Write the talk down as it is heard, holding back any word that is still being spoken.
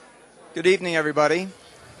Good evening, everybody.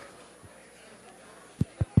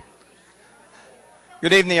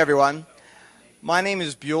 Good evening, everyone. My name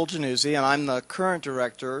is Buell Januzzi, and I'm the current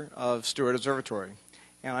director of Steward Observatory.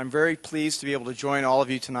 And I'm very pleased to be able to join all of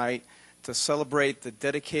you tonight to celebrate the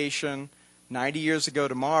dedication 90 years ago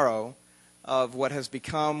tomorrow of what has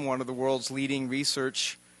become one of the world's leading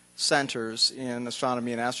research centers in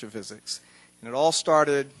astronomy and astrophysics. And it all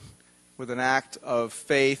started with an act of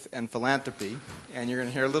faith and philanthropy, and you're going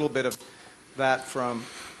to hear a little bit of that from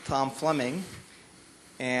Tom Fleming.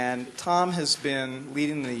 And Tom has been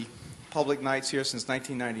leading the public nights here since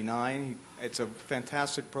 1999. It's a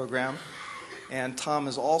fantastic program. And Tom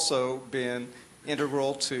has also been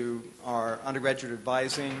integral to our undergraduate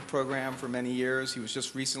advising program for many years. He was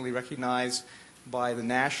just recently recognized by the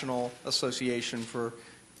National Association for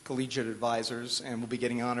Collegiate Advisors and will be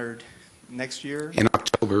getting honored next year. In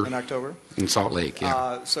October. In October. In Salt Lake,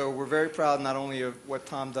 yeah. So we're very proud not only of what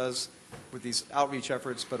Tom does with these outreach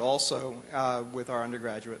efforts, but also with our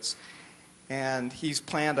undergraduates. And he's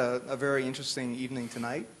planned a very interesting evening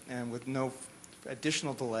tonight, and with no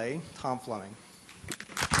additional delay, Tom Fleming.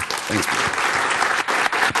 Thank you.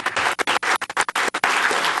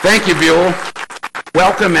 Thank you, Buell.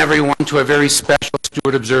 Welcome, everyone, to a very special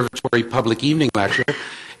Steward Observatory public evening lecture.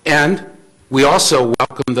 And we also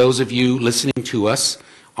welcome those of you listening to us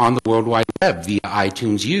on the World Wide Web via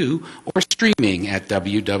iTunes U or streaming at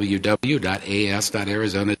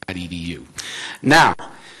www.as.arizona.edu. Now,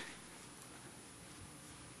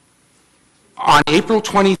 on April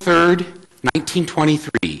 23rd,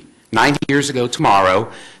 1923, 90 years ago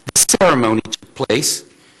tomorrow, the ceremony took place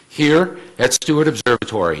here at Steward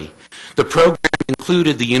Observatory. The program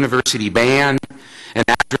included the university band, an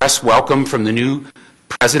address welcome from the new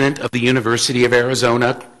president of the University of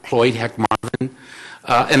Arizona, Cloyd Heck Marvin,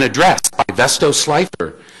 an address by Vesto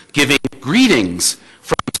Slipher giving greetings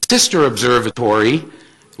from sister observatory,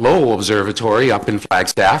 Lowell Observatory up in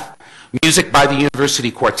Flagstaff, music by the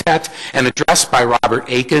University Quartet, an address by Robert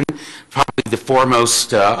Aiken, probably the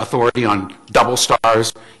foremost authority on double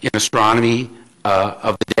stars in astronomy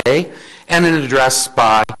of the day, and an address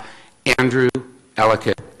by Andrew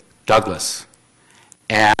Ellicott Douglas.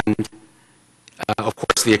 And of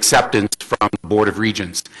course, the acceptance from the Board of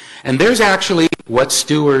Regents. And there's actually what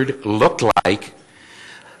Steward looked like.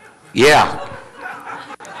 Yeah.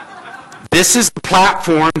 This is the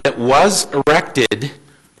platform that was erected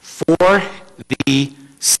for the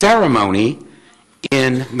ceremony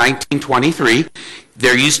in 1923.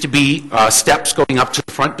 There used to be steps going up to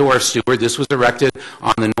the front door of Steward. This was erected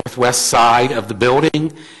on the northwest side of the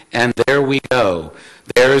building, and there we go.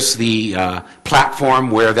 There's the platform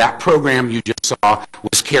where that program you just saw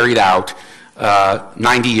was carried out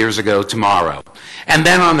 90 years ago tomorrow. And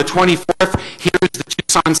then on the 24th, here's the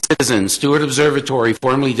Tucson Citizen, Steward Observatory,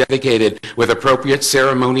 formally dedicated with appropriate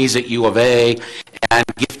ceremonies at U of A, and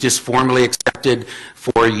gift is formally accepted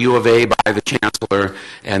for U of A by the Chancellor,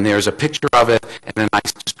 and there's a picture of it and a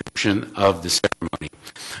nice description of the ceremony.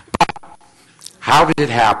 But how did it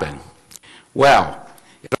happen? Well,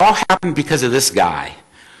 it all happened because of this guy,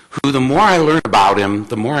 who the more I learn about him,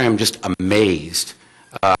 the more I am just amazed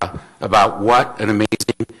about what an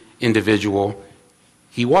amazing individual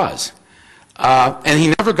he was. And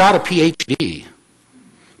he never got a PhD.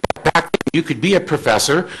 Back then, you could be a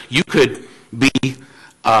professor, you could be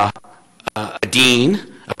a dean,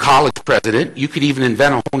 a college president, you could even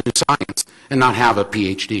invent a whole new science and not have a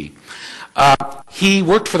PhD. He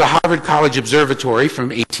worked for the Harvard College Observatory from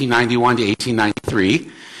 1891 to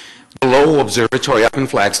 1893, the Lowell Observatory up in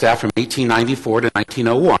Flagstaff from 1894 to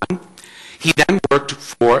 1901. He then worked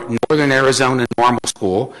for Northern Arizona Normal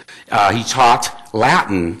School. He taught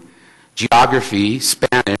Latin, geography,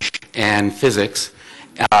 Spanish, and physics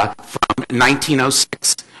from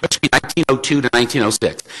 1902 to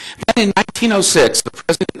 1906. Then in 1906, the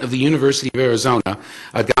president of the University of Arizona,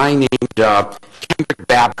 a guy named Kendrick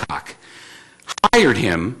Babcock, hired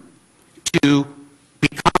him to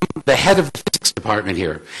become the head of the physics department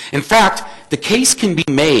here. In fact, the case can be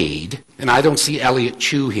made, and I don't see Elliot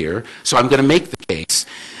Chu here, so I'm going to make the case,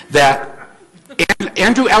 that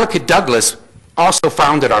Andrew Ellicott Douglas also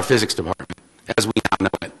founded our physics department, as we now know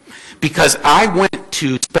it. Because I went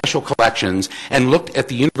to Special Collections and looked at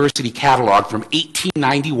the university catalog from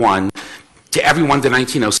 1891 to everyone to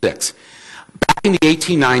 1906. Back in the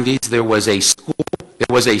 1890s, there was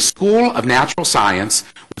a school of natural science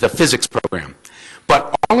with a physics program.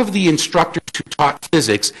 But all of the instructors who taught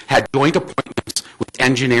physics had joint appointments with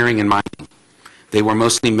engineering and mining. They were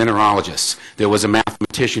mostly mineralogists. There was a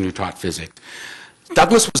mathematician who taught physics.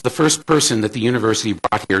 Douglas was the first person that the university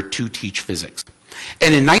brought here to teach physics.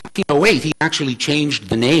 And in 1908, he actually changed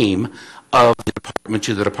the name of the department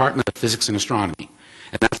to the Department of Physics and Astronomy.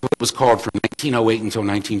 And that's what it was called from 1908 until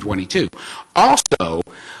 1922. Also,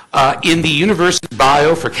 in the university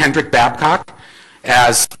bio for Kendrick Babcock,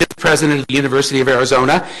 as fifth president of the University of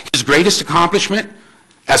Arizona, his greatest accomplishment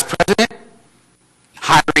as president,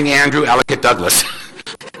 hiring Andrew Ellicott Douglas.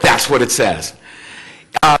 That's what it says.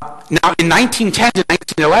 Now, in 1910 to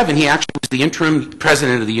 1911, he actually was the interim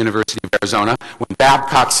president of the University of Arizona when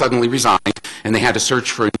Babcock suddenly resigned, and they had to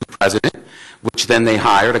search for a new president, which then they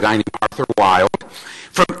hired a guy named Arthur Wild.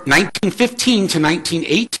 From 1915 to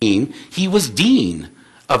 1918, he was dean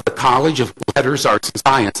of the College of Letters, Arts, and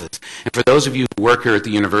Sciences. And for those of you who work here at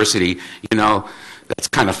the university, you know, that's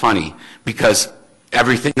kind of funny because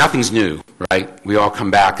nothing's new, right? We all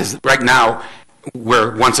come back, because right now,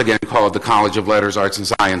 we're once again called the College of Letters, Arts, and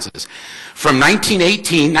Sciences. From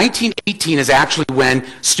 1918 is actually when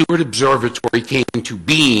Stewart Observatory came into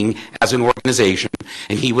being as an organization,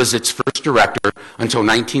 and he was its first director until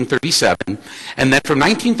 1937. And then from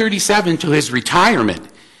 1937 to his retirement,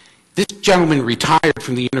 this gentleman retired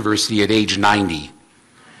from the university at age 90.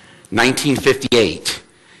 1958,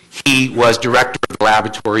 he was director of the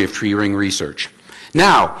Laboratory of Tree Ring Research.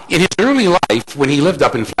 Now, in his early life, when he lived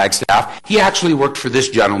up in Flagstaff, he actually worked for this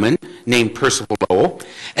gentleman named Percival Lowell.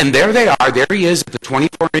 And there they are, there he is at the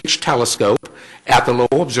 24-inch telescope at the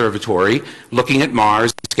Lowell Observatory, looking at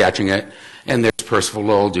Mars, sketching it, and there's Percival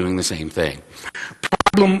Lowell doing the same thing.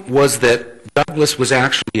 Problem was that Douglas was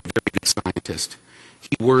actually a very good scientist.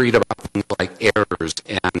 He worried about things like errors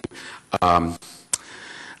and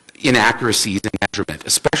inaccuracies in measurement,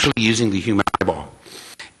 especially using the human eyeball.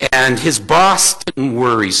 And his boss didn't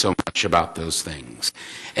worry so much about those things.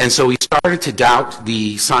 And so he started to doubt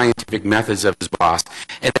the scientific methods of his boss.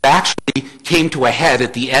 And it actually came to a head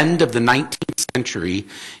at the end of the 19th century.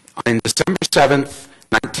 On December 7th,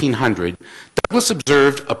 1900, Douglas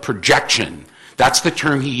observed a projection. That's the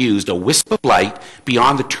term he used, a wisp of light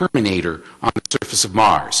beyond the terminator on the surface of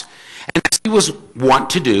Mars. And as he was wont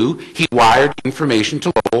to do, he wired information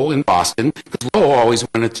to Lowell in Boston, because Lowell always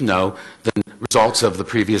wanted to know the results of the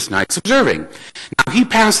previous night's observing. Now, he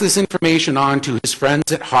passed this information on to his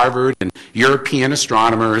friends at Harvard and European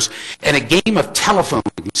astronomers, and a game of telephone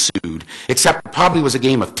ensued, except it probably was a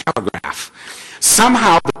game of telegraph.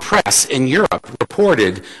 Somehow the press in Europe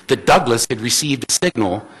reported that Douglas had received a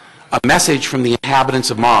signal, a message from the inhabitants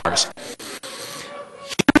of Mars.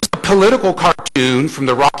 Political cartoon from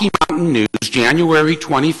the Rocky Mountain News, January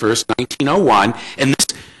 21st, 1901, and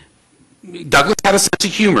Douglas had a sense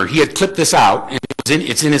of humor. He had clipped this out, and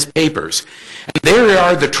it's in his papers. And there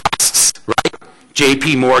are the trusts, right?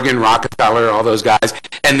 J.P. Morgan, Rockefeller, all those guys,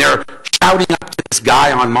 and they're shouting up to this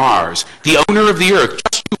guy on Mars, the owner of the Earth,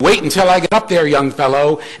 just you wait until I get up there, young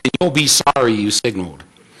fellow, and you'll be sorry you signaled.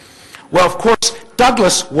 Well, of course,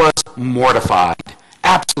 Douglas was mortified,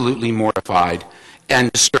 absolutely mortified, and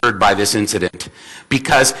disturbed by this incident,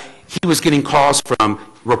 because he was getting calls from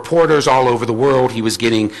reporters all over the world. He was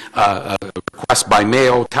getting requests by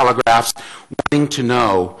mail, telegraphs, wanting to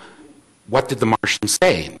know, what did the Martians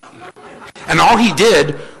say? And all he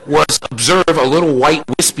did was observe a little white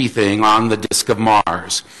wispy thing on the disk of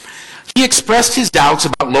Mars. He expressed his doubts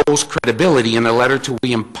about Lowell's credibility in a letter to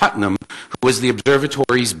William Putnam, who was the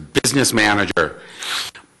observatory's business manager.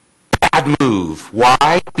 Bad move.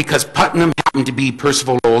 Why? Because Putnam happened to be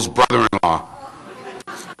Percival Lowell's brother-in-law.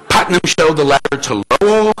 Putnam showed the letter to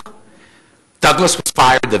Lowell. Douglas was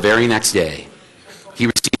fired the very next day. He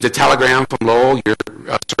received a telegram from Lowell, your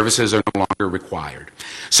services are no longer required.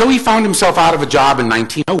 So he found himself out of a job in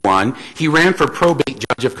 1901. He ran for probate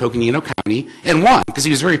judge of Coconino County and won, because he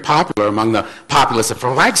was very popular among the populace of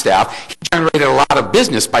Flagstaff. He generated a lot of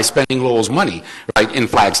business by spending Lowell's money, right, in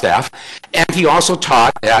Flagstaff. And he also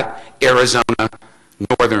taught at Arizona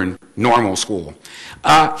Northern Normal School.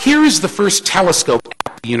 Here is the first telescope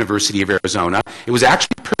at the University of Arizona. It was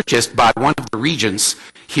actually purchased by one of the regents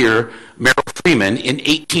here, Merrill Freeman, in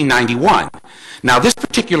 1891. Now, this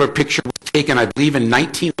particular picture was taken, I believe, in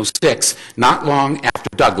 1906, not long after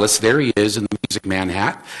Douglas. There he is in the Music Man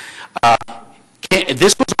hat.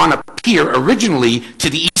 This was on a pier originally to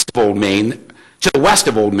the east of Old Main, to the west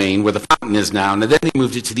of Old Main, where the fountain is now, and then they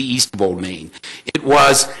moved it to the east of Old Main. It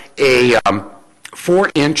was a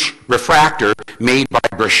 4-inch refractor made by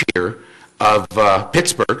Brashear of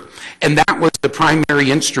Pittsburgh, and that was the primary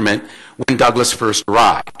instrument when Douglas first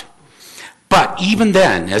arrived. But even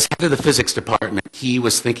then, as head of the physics department, he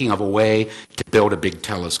was thinking of a way to build a big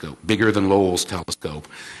telescope, bigger than Lowell's telescope,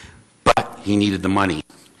 but he needed the money.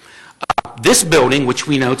 This building, which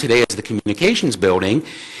we know today as the Communications Building,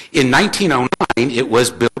 in 1909, it was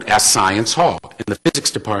built as Science Hall, and the physics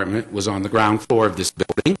department was on the ground floor of this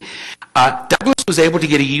building. Douglas was able to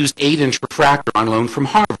get a used 8-inch refractor on loan from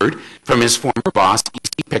Harvard from his former boss,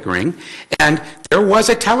 E.C. Pickering, and there was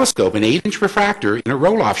a telescope, an 8-inch refractor, in a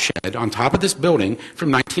roll-off shed on top of this building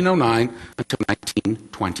from 1909 until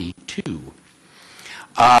 1922.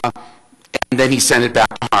 And then he sent it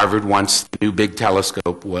back to Harvard once the new big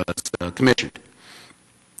telescope was commissioned.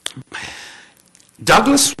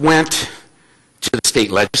 Douglas went to the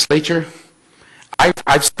state legislature.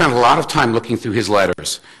 I've spent a lot of time looking through his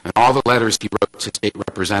letters and all the letters he wrote to state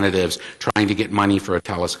representatives trying to get money for a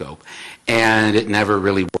telescope, and it never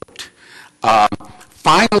really worked.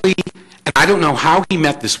 Finally, and I don't know how he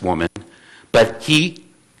met this woman, but he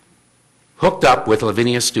hooked up with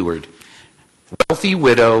Lavinia Stewart, wealthy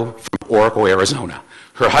widow from Oracle, Arizona.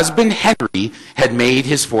 Her husband, Henry, had made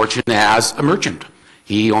his fortune as a merchant.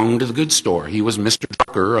 He owned the goods store. He was Mr.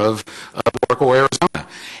 Drucker of Oracle, Arizona.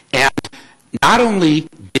 And not only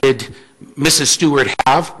did Mrs. Stewart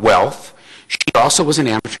have wealth, she also was an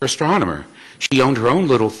amateur astronomer. She owned her own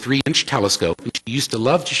little 3-inch telescope, and she used to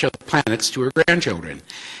love to show the planets to her grandchildren.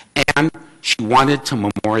 And she wanted to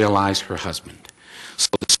memorialize her husband. So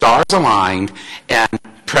the stars aligned, and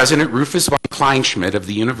President Rufus von Kleinschmidt of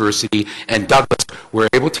the university and Douglas were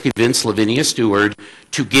able to convince Lavinia Stewart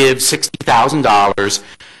to give $60,000.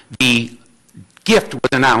 The gift was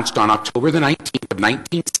announced on October the 19th of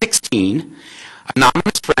 1916.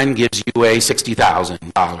 Anonymous friend gives you a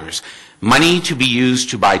 $60,000. Money to be used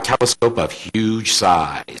to buy a telescope of huge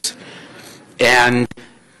size. And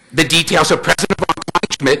the details of President von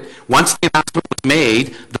Kleinschmidt, once the announcement was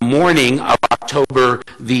made, the morning of October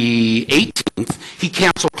the 18th, he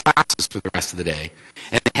canceled classes for the rest of the day.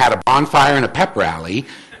 And they had a bonfire and a pep rally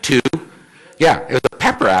it was a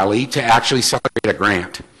pep rally to actually celebrate a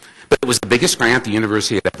grant. But it was the biggest grant the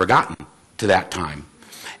university had ever gotten to that time.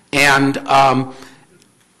 And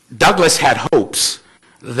Douglas had hopes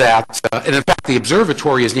that, and in fact the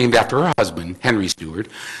observatory is named after her husband, Henry Stewart.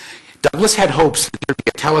 Douglas had hopes that there would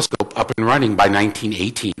be a telescope up and running by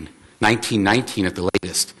 1919 at the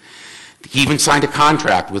latest. He even signed a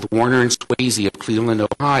contract with Warner and Swasey of Cleveland,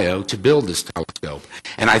 Ohio, to build this telescope.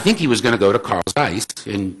 And I think he was going to go to Carl Zeiss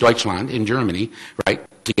in Deutschland, in Germany, right,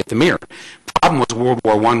 to get the mirror. Problem was World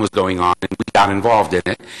War I was going on, and we got involved in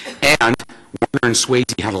it. And Warner and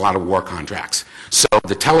Swasey had a lot of war contracts. So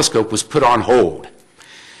the telescope was put on hold.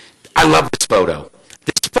 I love this photo.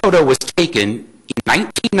 This photo was taken in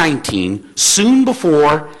 1919, soon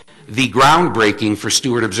before the groundbreaking for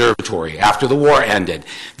Stewart Observatory, after the war ended.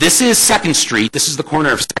 This is 2nd Street. This is the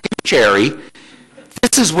corner of 2nd and Cherry.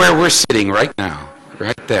 This is where we're sitting right now,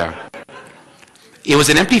 right there. It was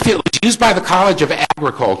an empty field. It was used by the College of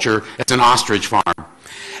Agriculture as an ostrich farm.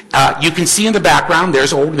 You can see in the background,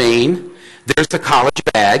 there's Old Main. There's the College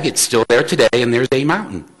of Ag. It's still there today, and there's A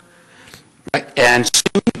Mountain. Right? And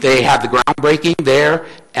soon they had the groundbreaking there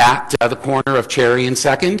at the corner of Cherry and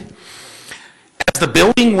 2nd. As the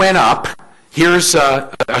building went up, here's a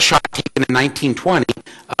shot taken in 1920.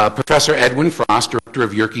 Professor Edwin Frost, director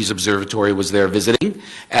of Yerkes Observatory, was there visiting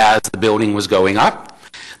as the building was going up.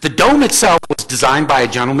 The dome itself was designed by a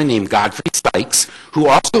gentleman named Godfrey Sykes, who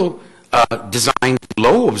also designed the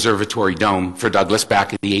Lowell Observatory dome for Douglas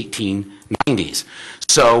back in the 1890s.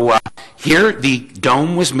 So here the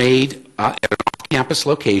dome was made at an off-campus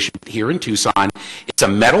location here in Tucson. It's a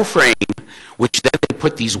metal frame, which then they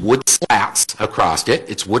put these wood slats across it.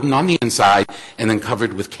 It's wooden on the inside and then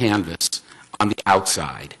covered with canvas on the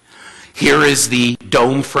outside. Here is the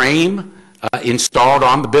dome frame installed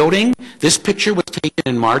on the building. This picture was taken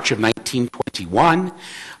in March of 1921.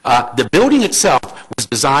 The building itself was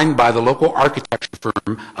designed by the local architecture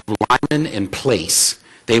firm of Lyman and Place.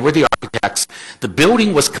 They were the architects. The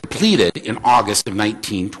building was completed in August of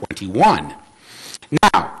 1921.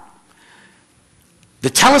 Now, the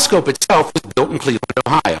telescope itself was built in Cleveland,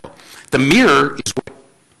 Ohio. The mirror is what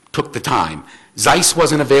took the time. Zeiss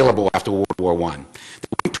wasn't available after World War I. They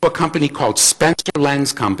went to a company called Spencer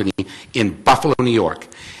Lens Company in Buffalo, New York.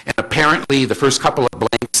 And apparently the first couple of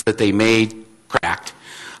blanks that they made cracked.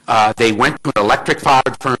 They went to an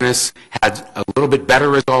electric-fired furnace, had a little bit better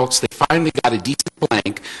results. They finally got a decent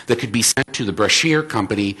blank that could be sent to the Brashear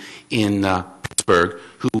Company in Pittsburgh,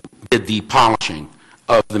 who did the polishing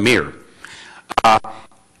of the mirror.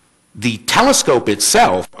 The telescope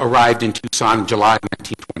itself arrived in Tucson in July of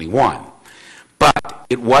 1921, but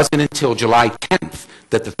it wasn't until July 10th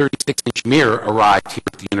that the 36-inch mirror arrived here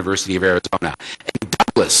at the University of Arizona. And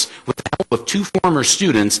Douglas, with the help of 2 former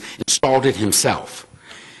students, installed it himself.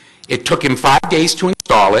 It took him 5 days to install.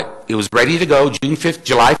 install it. It was ready to go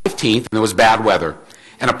July 15th, and there was bad weather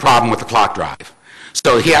and a problem with the clock drive.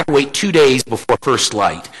 So he had to wait 2 days before first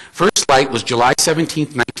light. First light was July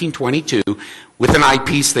 17th, 1922. With an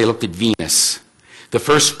eyepiece, they looked at Venus. The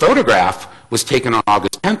first photograph was taken on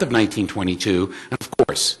August 10th of 1922, and of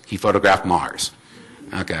course, he photographed Mars.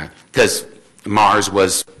 Okay, because Mars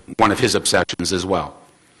was one of his obsessions as well.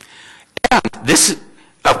 And this,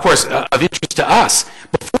 of course, of interest to us,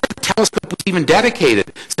 before the telescope was even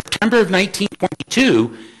dedicated, September of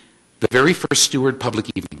 1922, the very first Steward public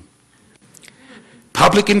evening.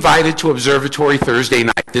 Public invited to observatory Thursday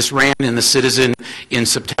night. This ran in the Citizen in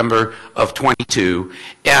September of 22.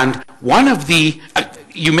 And one of the,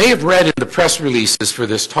 you may have read in the press releases for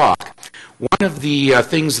this talk, one of the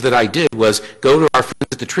things that I did was go to our friends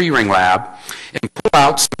at the Tree Ring Lab and pull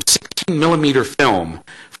out some 16 millimeter film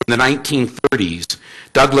from the 1930s.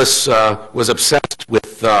 Douglas was obsessed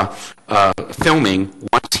with filming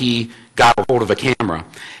once he got a hold of a camera.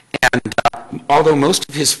 And although most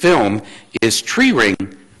of his film is tree ring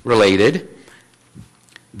related,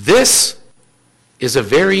 this is a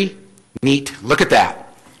very neat, look at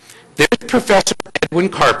that. There's Professor Edwin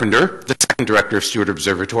Carpenter, the second director of Steward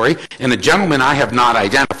Observatory, and a gentleman I have not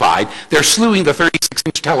identified. They're slewing the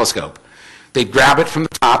 36-inch telescope. They grab it from the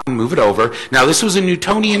top and move it over. Now, this was a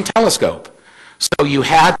Newtonian telescope, so you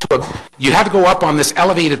had to go up on this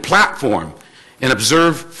elevated platform and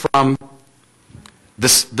observe from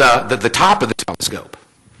the top of the telescope.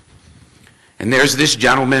 And there's this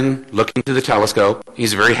gentleman looking through the telescope.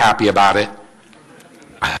 He's very happy about it.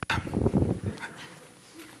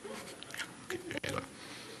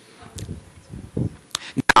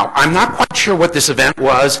 Now, I'm not quite sure what this event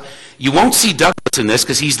was. You won't see Douglas in this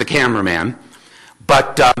because he's the cameraman.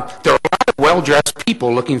 But there are a lot of well-dressed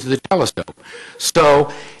people looking through the telescope.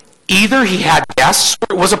 So either he had guests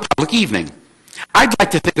or it was a public evening. I'd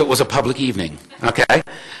like to think it was a public evening, okay?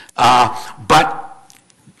 But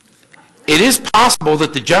it is possible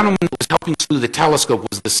that the gentleman who was helping slew the telescope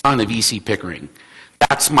was the son of E.C. Pickering.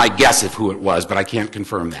 That's my guess of who it was, but I can't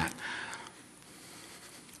confirm that.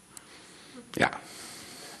 Yeah.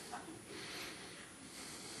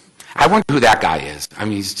 I wonder who that guy is. I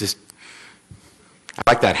mean, he's just, I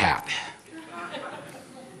like that hat.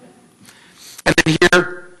 And then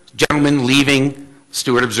here, gentlemen leaving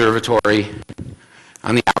Steward Observatory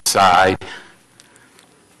on the outside.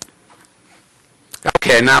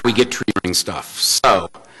 Okay, now we get tree ring stuff. So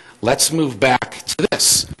let's move back to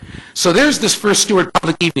this. So there's this first Steward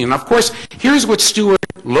public evening. And of course, here's what Steward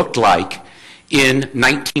looked like in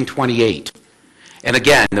 1928. And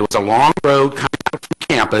again, there was a long road coming out from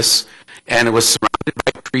campus, and it was surrounded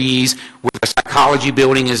by trees. Where the psychology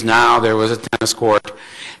building is now, there was a tennis court.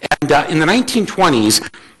 And in the 1920s,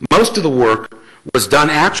 most of the work was done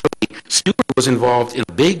actually, Steward was involved in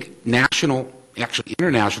a big national, actually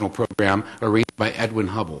international program arranged by Edwin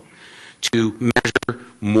Hubble to measure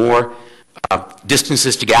more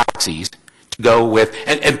distances to galaxies to go with,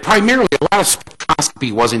 and primarily a lot of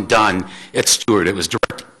spectroscopy wasn't done at Steward. It was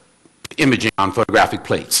direct imaging on photographic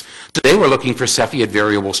plates. So they were looking for Cepheid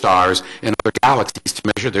variable stars and other galaxies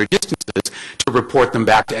to measure their distances to report them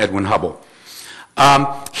back to Edwin Hubble.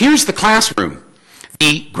 Here's the classroom.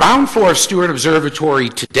 The ground floor of Steward Observatory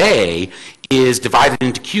today is divided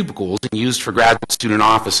into cubicles and used for graduate student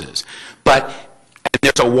offices. But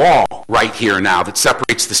there's a wall right here now that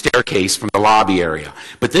separates the staircase from the lobby area.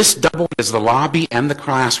 But this doubled as the lobby and the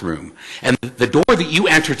classroom. And the door that you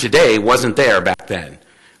enter today wasn't there back then.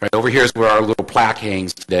 Right over here is where our little plaque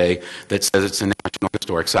hangs today that says it's a National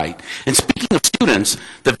Historic Site. And speaking of students,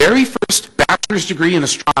 the very first bachelor's degree in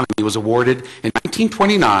astronomy was awarded in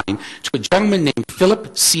 1929 to a gentleman named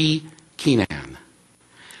Philip C. Keenan,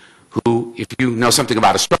 who, if you know something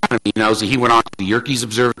about astronomy, knows that he went on to the Yerkes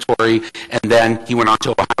Observatory, and then he went on to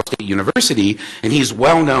Ohio State University, and he's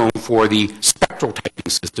well known for the spectral typing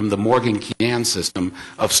system, the Morgan-Keenan system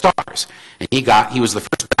of stars. And he was the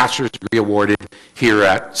first bachelor's degree awarded here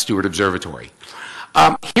at Steward Observatory.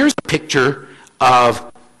 Here's a picture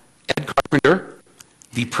of Ed Carpenter,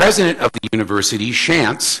 the president of the university,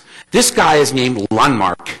 Chance. This guy is named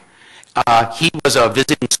Lundmark. He was a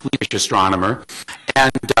visiting Swedish astronomer.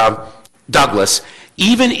 And Douglas,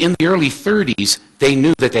 even in the early 30s, they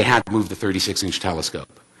knew that they had to move the 36-inch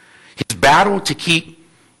telescope. His battle to keep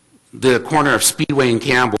the corner of Speedway and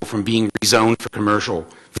Campbell from being rezoned for commercial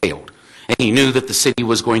failed. And he knew that the city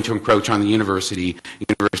was going to encroach on the university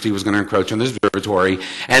was going to encroach on the observatory,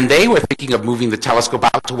 and they were thinking of moving the telescope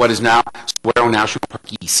out to what is now Saguaro National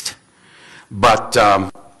Park East. But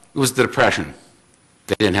it was the Depression.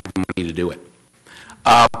 They didn't have the money to do it.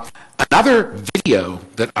 Another video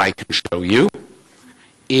that I can show you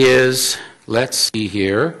is, let's see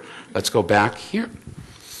here, let's go back here.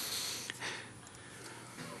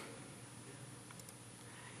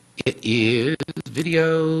 It is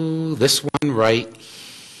video, this one right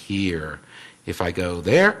here. If I go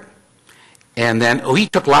there, and then, he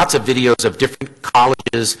took lots of videos of different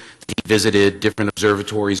colleges that he visited, different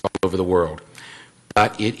observatories all over the world.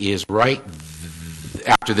 But it is right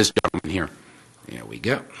after this gentleman here. There we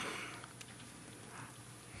go.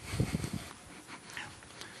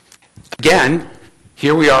 Again,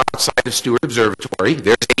 here we are outside of Stewart Observatory.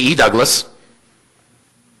 There's A.E. Douglas.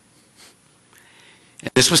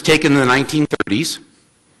 And this was taken in the 1930s.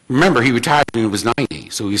 Remember, he retired when he was 90,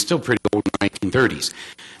 so he was still pretty old in the 1930s.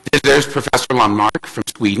 There's Professor Lundmark from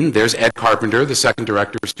Sweden. There's Ed Carpenter, the second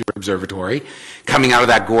director of Stewart Observatory, coming out of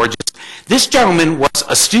that gorgeous... This gentleman was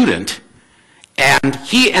a student, and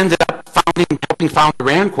he ended up helping found the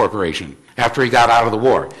RAND Corporation after he got out of the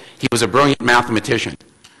war. He was a brilliant mathematician.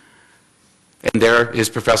 And there is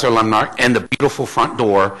Professor Lundmark, and the beautiful front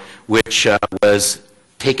door, which was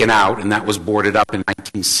taken out, and that was boarded up in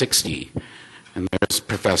 1960. And there's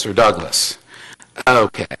Professor Douglas.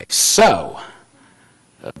 Okay, so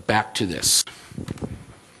back to this.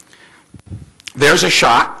 There's a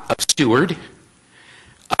shot of Stewart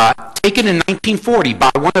taken in 1940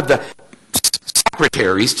 by one of the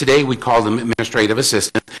secretaries. Today we call them administrative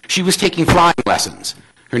assistants. She was taking flying lessons.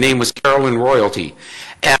 Her name was Carolyn Royalty.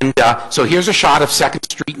 And so here's a shot of 2nd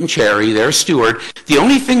Street and Cherry. There's Stewart. The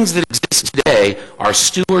only things that exist today are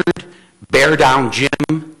Stewart, Bear Down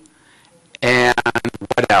Gym, and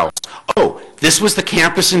what else? Oh, this was the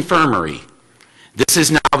campus infirmary. This is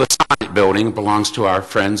now the Sonnet building. It belongs to our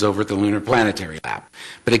friends over at the Lunar Planetary Lab.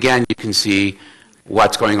 But again, you can see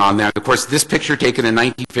what's going on there. Of course, this picture taken in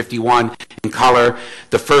 1951 in color,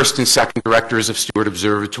 the first and second directors of Stewart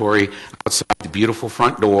Observatory outside the beautiful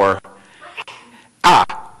front door.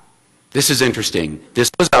 This is interesting.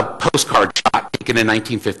 This was a postcard shot taken in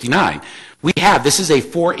 1959. This is a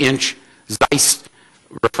 4-inch Zeiss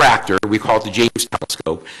refractor. We call it the James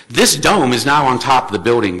Telescope. This dome is now on top of the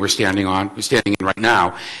building we're standing in right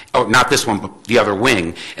now. Oh, not this one, but the other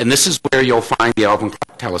wing. And this is where you'll find the Alvin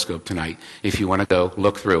Clark Telescope tonight, if you want to go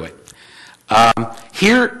look through it.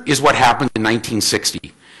 Here is what happened in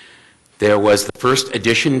 1960. There was the first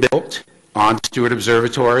addition built on Stewart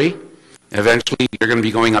Observatory. Eventually, you're going to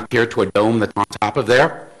be going up here to a dome that's on top of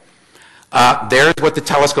there. There's what the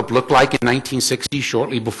telescope looked like in 1960,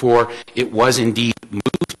 shortly before it was indeed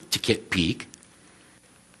moved to Kitt Peak.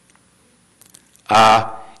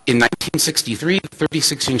 In 1963, the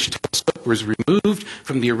 36-inch telescope was removed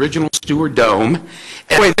from the original Stewart Dome.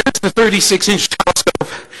 Anyway, there's the 36-inch telescope,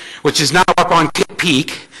 which is now up on Kitt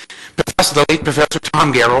Peak. The late Professor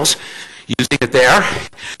Tom Garrels using it there.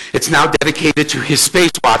 It's now dedicated to his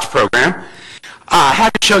Space Watch program. I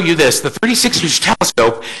had to show you this. The 36-inch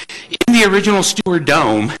telescope in the original Stewart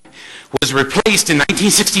Dome was replaced in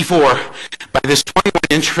 1964 by this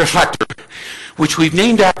 21-inch reflector, which we've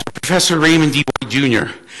named after Professor Raymond D. White,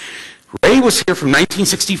 Jr. Ray was here from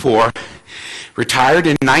 1964, retired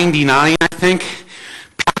in 99, I think,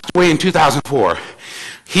 passed away in 2004.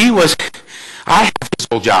 I have his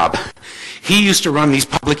whole job. He used to run these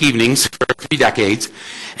public evenings for 3 decades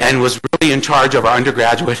and was really in charge of our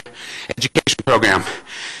undergraduate education program.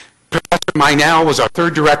 Professor Meinel was our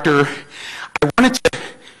 3rd director. I wanted to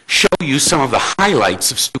show you some of the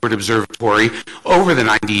highlights of Stewart Observatory over the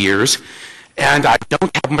 90 years, and I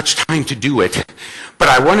don't have much time to do it. But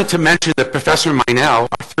I wanted to mention that Professor Meinel,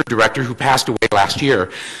 our 3rd director, who passed away last year,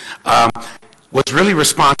 was really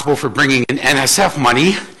responsible for bringing in NSF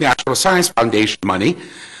money, National Science Foundation money.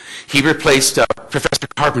 He replaced Professor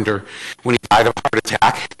Carpenter when he died of a heart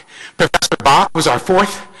attack. Professor Bach was our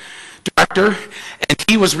 4th director, and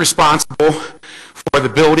he was responsible for the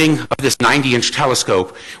building of this 90-inch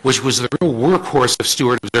telescope, which was the real workhorse of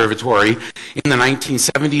Stewart Observatory in the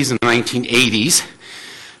 1970s and the 1980s.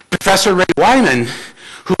 Professor Ray Wyman,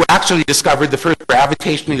 who actually discovered the first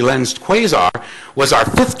gravitationally lensed quasar, was our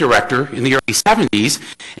 5th director in the early 70s,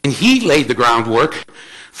 and he laid the groundwork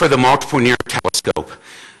for the multiple near telescope.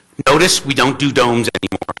 Notice we don't do domes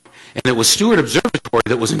anymore. And it was Stewart Observatory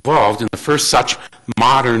that was involved in the first such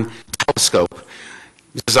modern telescope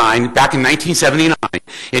design back in 1979.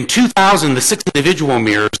 In 2000, the 6 individual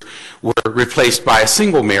mirrors were replaced by a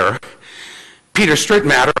single mirror. Peter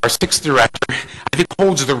Strittmatter, our 6th director, I think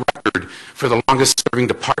holds the record for the longest serving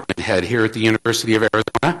department head here at the University of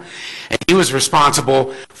Arizona. And he was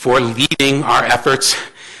responsible for leading our efforts.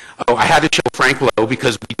 Oh, I had to show Frank Lowe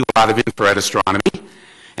because we do a lot of infrared astronomy.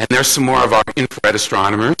 And there's some more of our infrared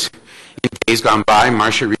astronomers in days gone by,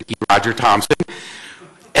 Marcia Ricci, Roger Thompson.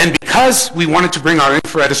 And because we wanted to bring our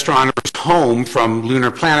infrared astronomers home from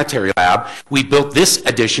Lunar Planetary Lab, we built this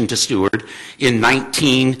addition to Steward in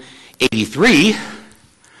 1983,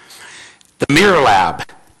 the Mirror Lab.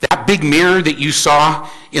 That big mirror that you saw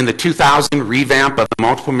in the 2000 revamp of the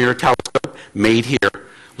Multiple Mirror Telescope, made here.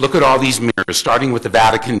 Look at all these mirrors, starting with the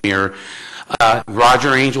Vatican mirror.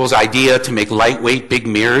 Roger Angel's idea to make lightweight big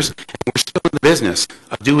mirrors, and we're still in the business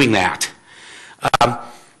of doing that.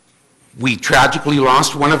 We tragically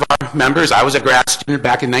lost one of our members. I was a grad student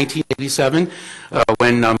back in 1987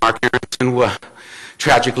 when Mark Aronson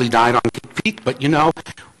tragically died on Cape Peak. But you know,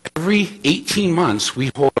 every 18 months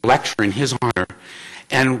we hold a lecture in his honor.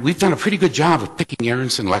 And we've done a pretty good job of picking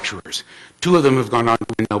Aronson lecturers. 2 of them have gone on to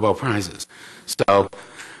win Nobel Prizes. So,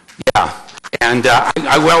 yeah. And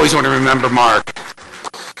I always want to remember Mark.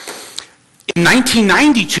 In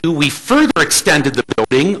 1992, we further extended the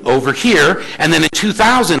building over here, and then in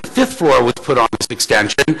 2000, the 5th floor was put on this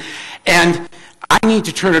extension. And I need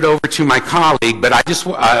to turn it over to my colleague, but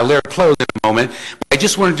Larry Close in a moment. But I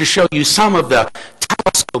just wanted to show you some of the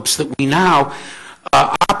telescopes that we now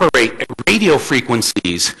operate at radio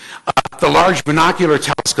frequencies, the Large Binocular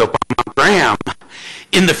Telescope on Mount Graham.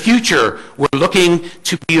 In the future, we're looking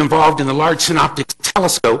to be involved in the Large Synoptic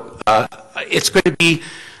Telescope. It's going to be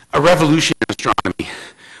a revolution in astronomy,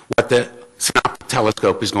 what the Synoptic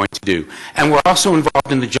Telescope is going to do. And we're also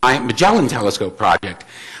involved in the Giant Magellan Telescope project.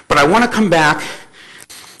 But I want to come back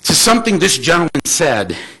to something this gentleman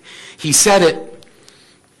said. He said it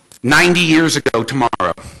 90 years ago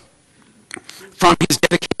tomorrow. From his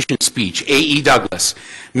dedication speech, A.E. Douglas,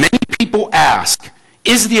 many people ask,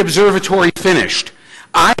 is the observatory finished?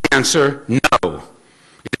 I answer, no.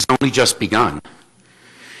 It has only just begun.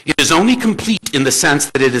 It is only complete in the sense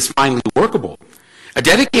that it is finally workable. A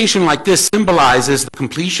dedication like this symbolizes the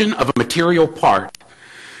completion of a material part,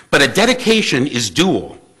 but a dedication is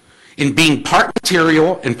dual, in being part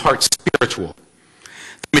material and part spiritual.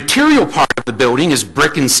 The material part of the building is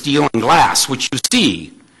brick and steel and glass, which you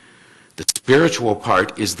see. The spiritual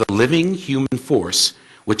part is the living human force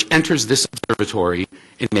which enters this observatory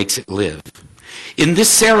and makes it live. In this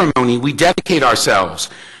ceremony, we dedicate ourselves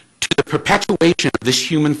to the perpetuation of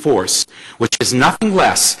this human force, which is nothing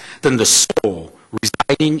less than the soul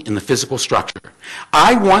residing in the physical structure.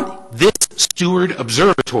 I want this Steward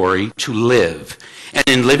Observatory to live, and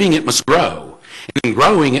in living it must grow, and in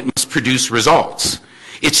growing it must produce results.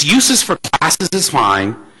 Its uses for classes is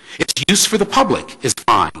fine, its use for the public is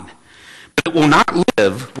fine. But it will not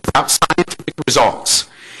live without scientific results.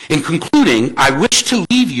 In concluding, I wish to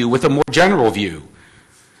leave you with a more general view.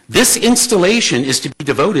 This installation is to be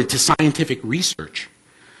devoted to scientific research.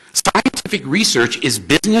 Scientific research is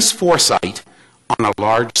business foresight on a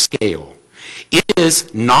large scale. It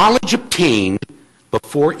is knowledge obtained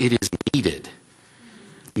before it is needed.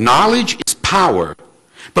 Knowledge is power,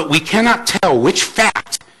 but we cannot tell which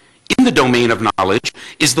fact in the domain of knowledge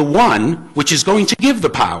is the one which is going to give the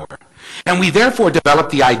power. And we therefore develop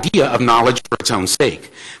the idea of knowledge for its own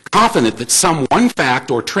sake, confident that some one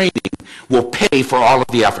fact or training will pay for all of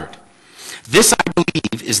the effort. This, I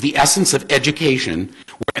believe, is the essence of education,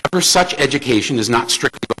 wherever such education is not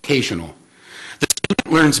strictly vocational. The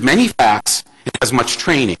student learns many facts and has much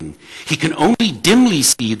training. He can only dimly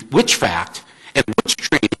see which fact and which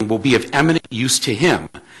training will be of eminent use to him,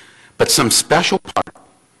 but some special part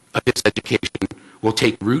of his education will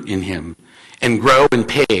take root in him and grow and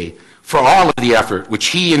pay for all of the effort which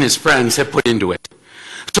he and his friends have put into it.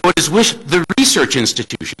 So it is with the research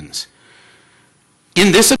institutions.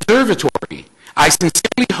 In this observatory, I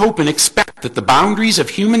sincerely hope and expect that the boundaries of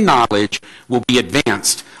human knowledge will be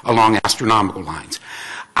advanced along astronomical lines.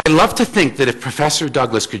 I love to think that if Professor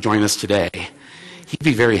Douglas could join us today, he'd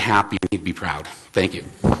be very happy and he'd be proud. Thank you.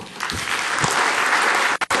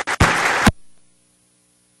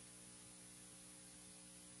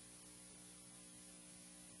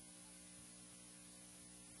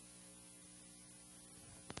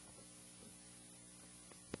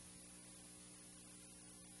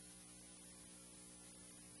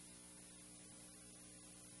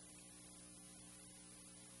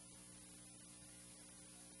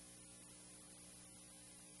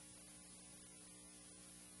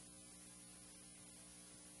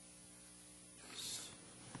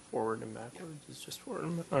 Forward and backwards is just forward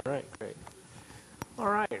and all right, great. All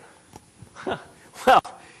right. Well,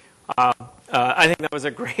 I think that was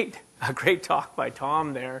a great talk by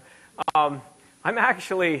Tom there. I'm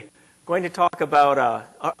actually going to talk about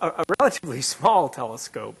a relatively small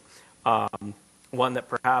telescope, one that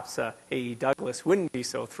perhaps A.E. Douglas wouldn't be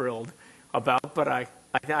so thrilled about, but I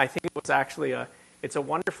think it was actually it's a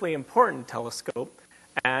wonderfully important telescope,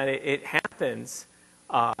 and it happens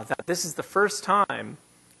that this is the first time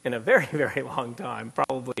in a very, very long time,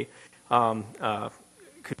 probably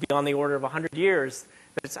could be on the order of 100 years,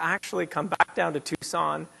 that it's actually come back down to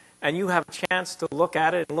Tucson, and you have a chance to look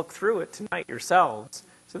at it and look through it tonight yourselves.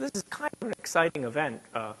 So this is kind of an exciting event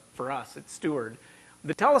for us at Steward.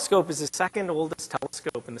 The telescope is the second oldest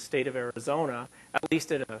telescope in the state of Arizona, at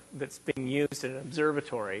least that's being used in an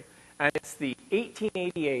observatory. And it's the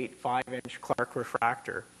 1888 5-inch Clark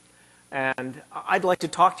refractor. And I'd like to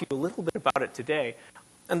talk to you a little bit about it today.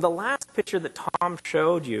 And the last picture that Tom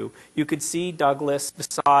showed you, you could see Douglas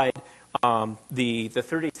beside the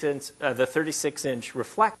 36-inch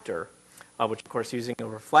reflector, which of course using a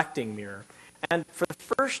reflecting mirror. And for the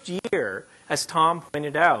first year, as Tom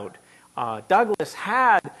pointed out, Douglas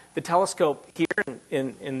had the telescope here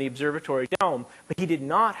in the observatory dome, but he did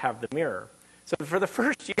not have the mirror. So for the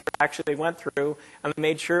first year, actually, they went through and they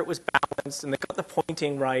made sure it was balanced and they got the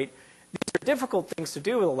pointing right. These are difficult things to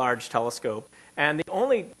do with a large telescope, and the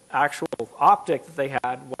only actual optic that they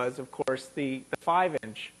had was, of course, the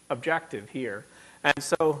 5-inch objective here. And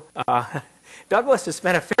so Douglas has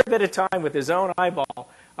spent a fair bit of time with his own eyeball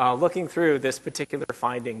looking through this particular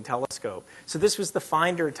finding telescope. So this was the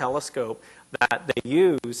Finder telescope that they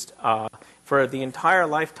used for the entire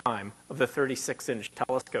lifetime of the 36-inch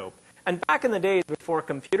telescope. And back in the days before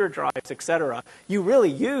computer drives, etc., you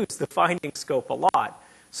really used the finding scope a lot.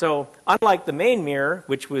 So unlike the main mirror,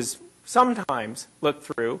 which was sometimes looked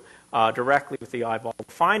through directly with the eyeball, the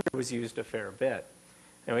Finder was used a fair bit.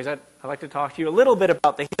 Anyways, I'd like to talk to you a little bit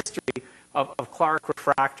about the history of Clark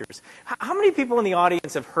refractors. How many people in the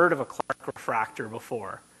audience have heard of a Clark refractor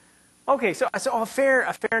before? Okay, so a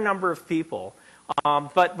fair number of people.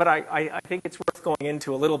 But I think it's worth going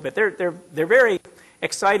into a little bit. They're very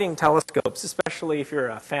exciting telescopes, especially if you're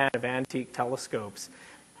a fan of antique telescopes.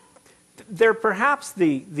 They're perhaps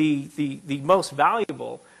the most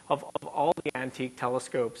valuable of all the antique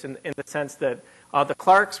telescopes in the sense that the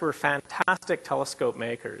Clarks were fantastic telescope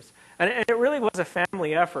makers. And it really was a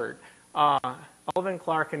family effort. Alvin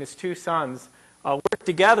Clark and his two sons worked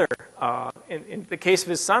together in the case of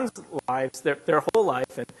his sons' lives, their whole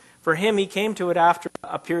life. And for him, he came to it after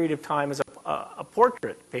a period of time as a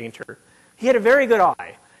portrait painter. He had a very good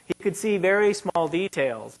eye. He could see very small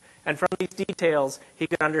details. And from these details, he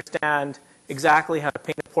could understand exactly how to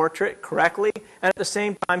paint a portrait correctly. And at the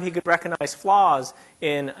same time, he could recognize flaws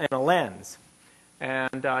in a lens.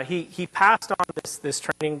 And he passed on this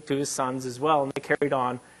training to his sons as well, and they carried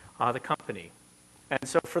on the company. And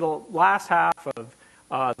so for the last half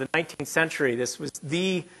of the 19th century, this was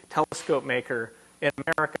the telescope maker in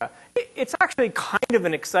America. It's actually kind of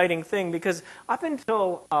an exciting thing because up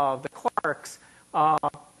until the Clarks,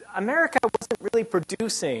 America wasn't really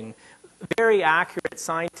producing very accurate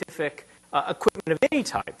scientific equipment of any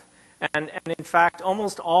type. And in fact,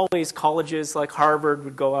 almost always colleges like Harvard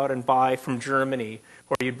would go out and buy from Germany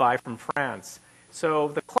or you'd buy from France. So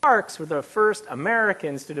the Clarks were the first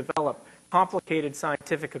Americans to develop complicated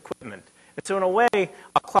scientific equipment. And so in a way,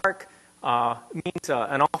 a Clark means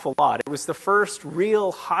an awful lot. It was the first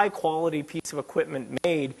real high-quality piece of equipment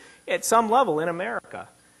made at some level in America.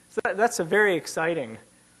 So that's a very exciting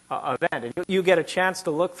event. And you get a chance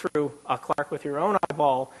to look through a Clark with your own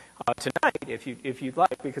eyeball tonight, if you'd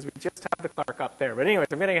like, because we just have the Clark up there. But anyways,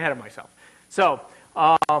 I'm getting ahead of myself. So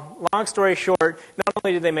long story short, not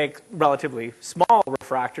only did they make relatively small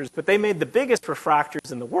refractors, but they made the biggest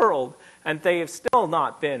refractors in the world, and they have still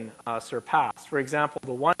not been surpassed. For example,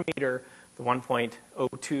 the 1 meter, the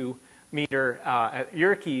 1.02 meter at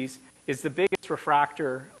Yerkes is the biggest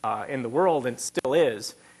refractor in the world, and still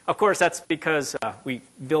is. Of course, that's because we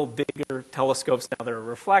build bigger telescopes now that are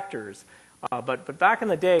reflectors. But back in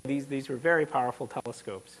the day, these were very powerful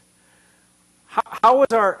telescopes. How was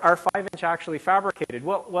our 5-inch actually fabricated?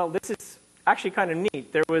 Well, this is actually kind of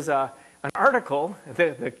neat. There was an article,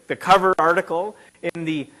 the cover article in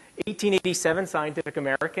the 1887 Scientific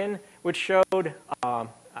American, which showed, I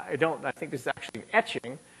think this is actually an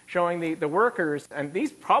etching, showing the workers, and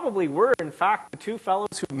these probably were, in fact, the two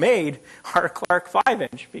fellows who made our Clark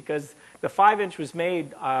 5-inch, because the 5-inch was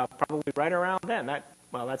made probably right around then.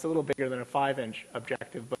 That's a little bigger than a 5-inch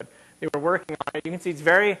objective, but they were working on it. You can see it's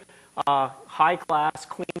very high-class,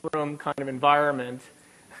 clean room kind of environment.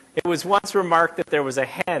 It was once remarked that there was a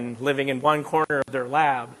hen living in one corner of their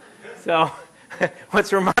lab. So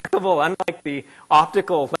what's remarkable, unlike the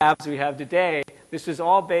optical labs we have today, this was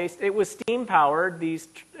all based, it was steam-powered. These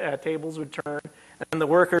tables would turn, and the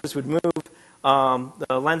workers would move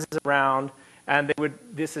the lenses around, and they would,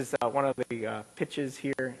 this is one of the pitches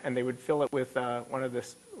here, and they would fill it with one of the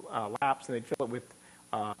laps, and they'd fill it with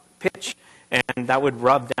pitch, and that would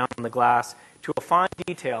rub down on the glass to a fine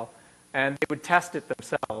detail, and they would test it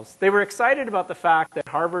themselves. They were excited about the fact that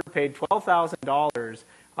Harvard paid $12,000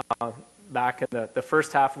 back in the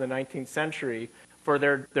first half of the 19th century for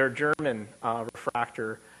their German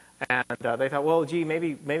refractor, and they thought, well, gee,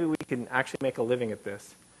 maybe we can actually make a living at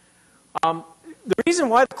this. The reason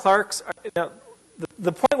why the Clarks,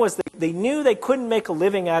 the point was they knew they couldn't make a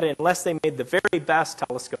living at it unless they made the very best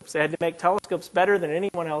telescopes. They had to make telescopes better than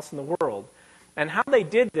anyone else in the world. And how they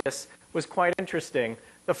did this was quite interesting.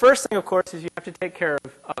 The first thing, of course, is you have to take care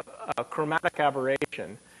of chromatic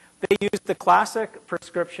aberration. They used the classic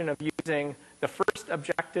prescription of using the first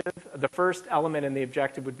objective, the first element in the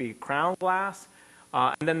objective would be crown glass,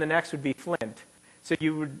 and then the next would be flint. So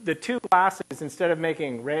the two glasses, instead of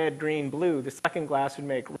making red, green, blue, the second glass would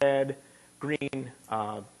make red, green,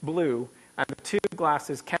 blue, and the two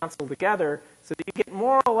glasses cancel together so that you get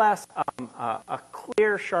more or less a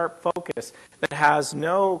clear, sharp focus that has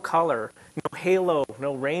no color, no halo,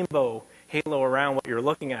 no rainbow halo around what you're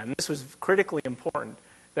looking at. And this was critically important,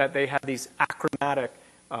 that they had these achromatic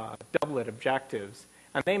doublet objectives,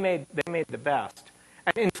 and they made the best.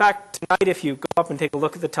 And in fact, tonight, if you go up and take a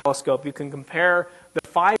look at the telescope, you can compare the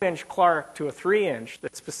 5-inch Clark to a 3-inch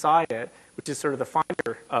that's beside it, which is sort of the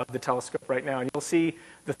finder of the telescope right now. And you'll see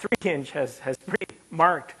the 3-inch has pretty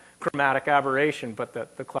marked chromatic aberration, but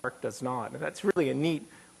the Clark does not. And that's really a neat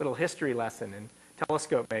little history lesson in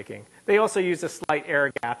telescope making. They also use a slight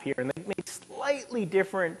air gap here, and they made slightly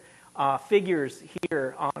different figures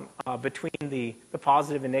here on between the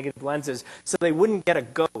positive and negative lenses, so they wouldn't get a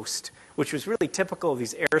ghost, which was really typical of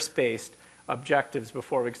these air-spaced objectives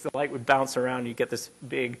before, because the light would bounce around and you get this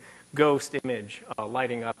big ghost image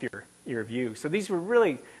lighting up your view. So they were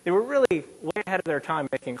really way ahead of their time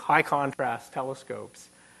making high contrast telescopes,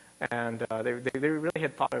 and they really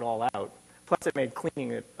had thought it all out. Plus, it made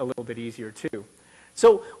cleaning it a little bit easier too.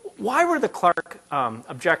 So why were the Clark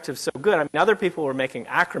objectives so good? I mean, other people were making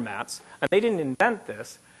achromats, and they didn't invent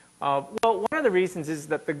this. Well, one of the reasons is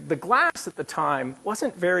that the glass at the time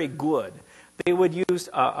wasn't very good. They would use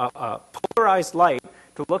a polarized light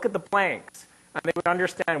to look at the blanks, and they would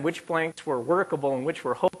understand which blanks were workable and which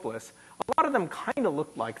were hopeless. A lot of them kind of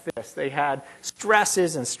looked like this. They had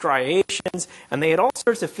stresses and striations, and they had all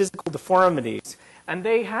sorts of physical deformities. And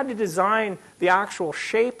they had to design the actual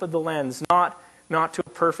shape of the lens, not to a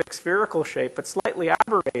perfect spherical shape, but slightly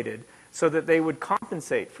aberrated, so that they would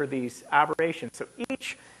compensate for these aberrations. So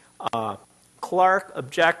each Clark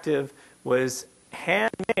objective was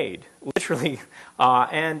handmade, literally,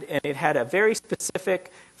 and it had a very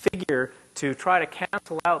specific figure to try to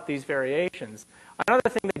cancel out these variations. Another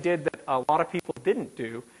thing they did that a lot of people didn't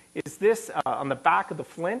do is this on the back of the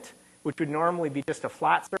flint, which would normally be just a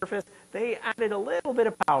flat surface, they added a little bit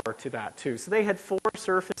of power to that too. So they had 4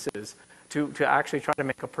 surfaces to actually try to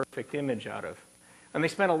make a perfect image out of. And they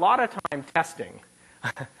spent a lot of time testing.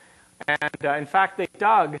 And in fact, they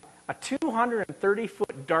dug a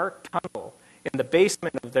 230-foot dark tunnel in the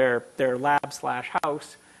basement of their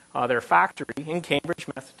lab/house, their factory in Cambridge,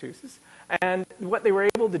 Massachusetts. And what they were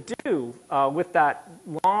able to do with that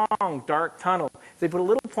long, dark tunnel, they put a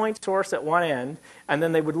little point source at one end, and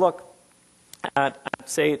then they would look at,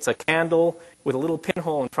 say, it's a candle with a little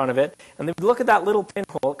pinhole in front of it, and they would look at that little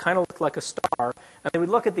pinhole, it kind of looked like a star, and they would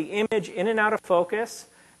look at the image in and out of focus,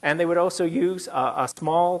 and they would also use a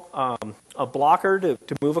small blocker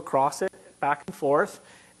to move across it back and forth.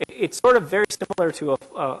 It's sort of very similar to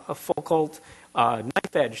a Foucault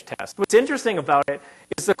knife edge test. What's interesting about it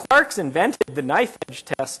is the Clarks invented the knife edge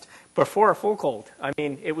test before Foucault. I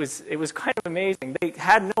mean, it was kind of amazing. They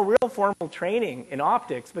had no real formal training in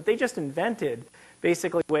optics, but they just invented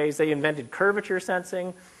basically ways. They invented curvature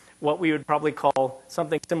sensing, what we would probably call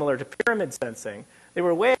something similar to pyramid sensing. They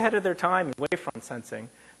were way ahead of their time in wavefront sensing.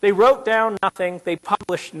 They wrote down nothing. They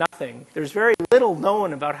published nothing. There's very little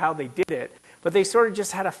known about how they did it, but they sort of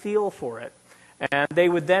just had a feel for it. And they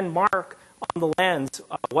would then mark on the lens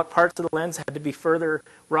what parts of the lens had to be further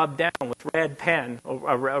rubbed down with red pen,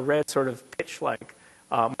 or a red sort of pitch-like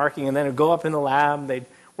marking, and then it would go up in the lab. They'd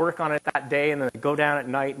work on it that day, and then they'd go down at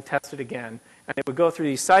night and test it again. And they would go through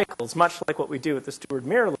these cycles, much like what we do at the Steward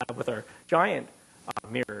Mirror Lab with our giant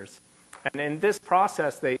mirrors. And in this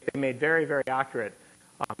process, they made very, very accurate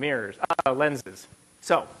lenses.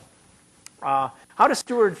 So, how does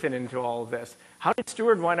Steward fit into all of this? How did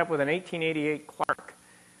Steward wind up with an 1888 Clark?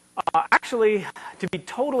 Actually, to be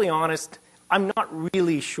totally honest, I'm not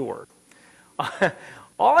really sure.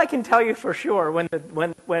 All I can tell you for sure, when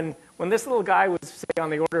this little guy was, say,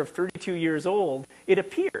 on the order of 32 years old, it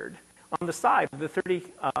appeared on the side of the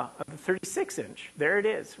 36-inch. There it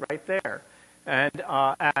is, right there. and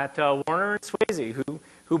at Warner and Swayze,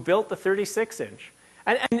 who built the 36-inch.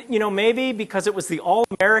 And you know, maybe because it was the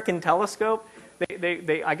all-American telescope,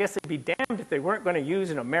 I guess they'd be damned if they weren't going to use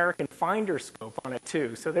an American finder scope on it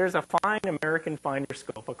too. So there's a fine American finder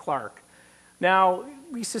scope, a Clark. Now,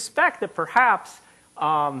 we suspect that perhaps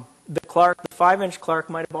the 5-inch Clark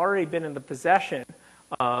might have already been in the possession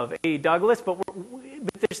of A. Douglas, but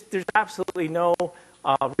there's absolutely no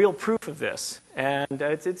real proof of this. And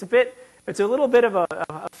it's a little bit of a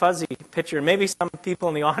fuzzy picture. Maybe some people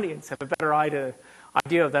in the audience have a better idea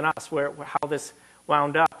than us how this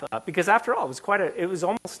wound up. Because after all, it was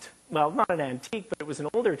almost, well, not an antique, but it was an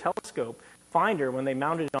older telescope finder when they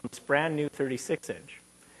mounted it on this brand new 36-inch.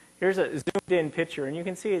 Here's a zoomed-in picture, and you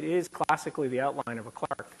can see it is classically the outline of a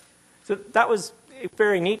Clark. So that was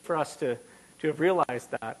very neat for us to have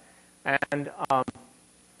realized that. And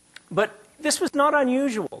but this was not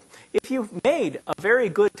unusual. If you made a very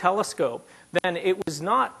good telescope, then it was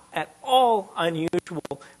not at all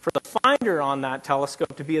unusual for the finder on that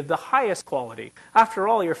telescope to be of the highest quality. After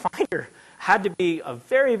all, your finder had to be of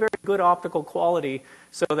very, very good optical quality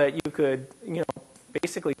so that you could, you know,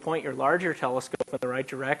 basically point your larger telescope in the right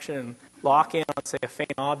direction and lock in on, say, a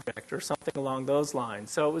faint object or something along those lines.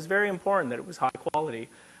 So it was very important that it was high quality.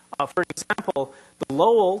 For example, the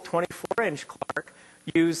Lowell 24-inch Clark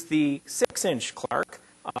used the 6-inch Clark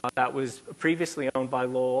that was previously owned by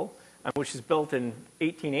Lowell, which was built in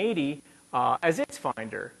 1880, as its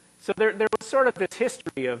finder. So there was sort of this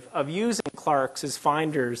history of using Clarks as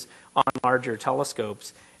finders on larger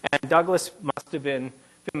telescopes. And Douglas must have been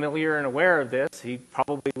familiar and aware of this. He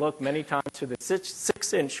probably looked many times through the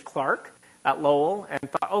 6-inch Clark at Lowell and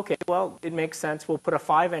thought, okay, well, it makes sense. We'll put a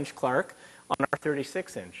 5-inch Clark on our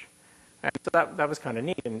 36-inch. And so that was kind of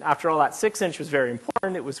neat. And after all, that 6-inch was very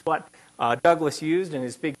important. It was what Douglas used in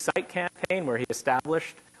his big site campaign where he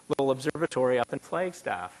established a little observatory up in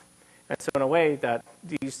Flagstaff. And so in a way, that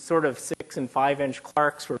these sort of 6- and 5-inch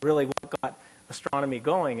Clarks were really what got astronomy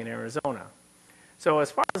going in Arizona. So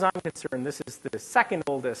as far as I'm concerned, this is the second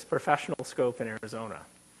oldest professional scope in Arizona.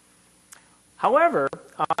 However,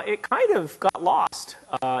 it kind of got lost.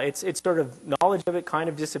 Its sort of knowledge of it kind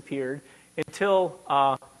of disappeared until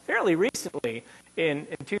fairly recently in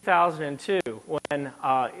 2002 when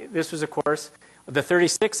this was, of course, the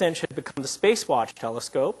 36-inch had become the Spacewatch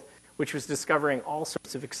telescope, which was discovering all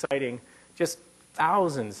sorts of exciting, just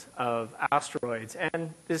thousands of asteroids,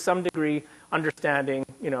 and to some degree understanding,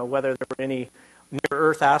 you know, whether there were any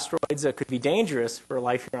near-Earth asteroids that could be dangerous for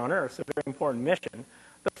life here on Earth. So a very important mission.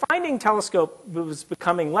 The finding telescope was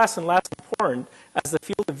becoming less and less important as the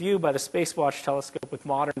field of view by the Spacewatch telescope with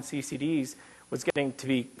modern CCDs was getting to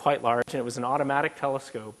be quite large, and it was an automatic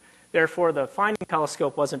telescope. Therefore, the finding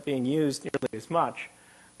telescope wasn't being used nearly as much.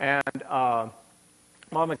 And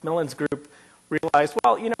Bob McMillan's group realized,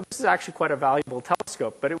 well, you know, this is actually quite a valuable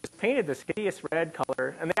telescope, but it was painted this hideous red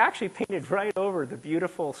color, and they actually painted right over the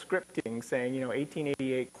beautiful scripting saying, you know,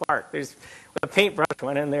 1888 Clark. There's, with a paintbrush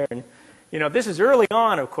went in there, and, you know, this is early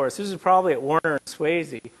on, of course. This is probably at Warner and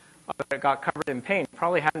Swayze, but it got covered in paint.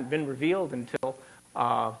 Probably hadn't been revealed until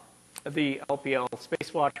the LPL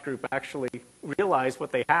Spacewatch group actually realized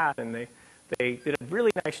what they had, and they did a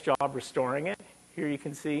really nice job restoring it. Here you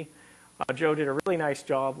can see Joe did a really nice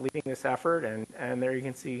job leading this effort, and there you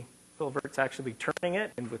can see Phil Wirtz actually turning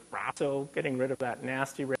it, and with Brasso getting rid of that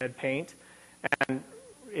nasty red paint, and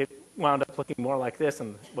it wound up looking more like this,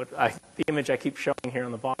 and the image I keep showing here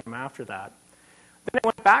on the bottom after that. Then it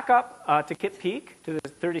went back up to Kitt Peak, to the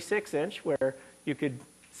 36-inch, where you could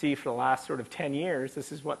see for the last sort of 10 years,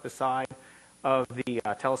 this is what the side of the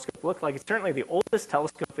telescope looked like. It's certainly the oldest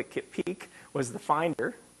telescope at Kitt Peak was the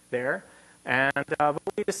finder there. And but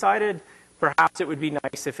we decided perhaps it would be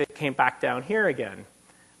nice if it came back down here again.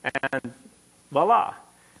 And voila.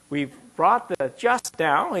 We've brought just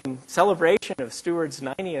now, in celebration of Stewart's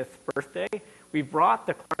 90th birthday, we brought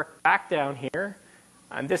the Clark back down here.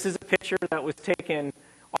 And this is a picture that was taken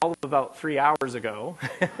all of about 3 hours ago.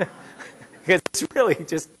 Because it's really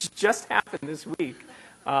just happened this week.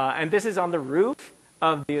 And this is on the roof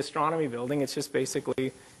of the astronomy building. It's just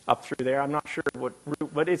basically up through there. I'm not sure what route,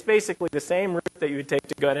 but it's basically the same route that you would take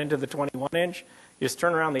to get into the 21-inch. You just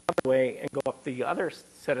turn around the other way and go up the other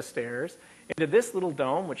set of stairs into this little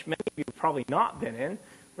dome, which many of you have probably not been in,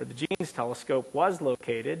 where the Jeans telescope was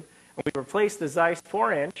located. And we replaced the Zeiss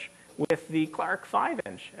 4-inch with the Clark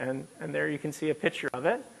 5-inch. And there you can see a picture of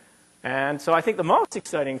it. And so I think the most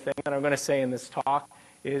exciting thing that I'm going to say in this talk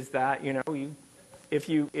is that, you know,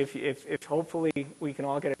 if hopefully we can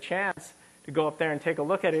all get a chance to go up there and take a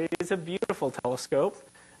look at it. It is a beautiful telescope,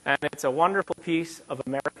 and it's a wonderful piece of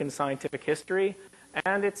American scientific history.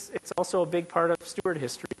 and it's also a big part of Stewart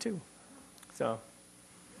history too. So,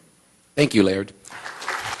 Thank you, Laird.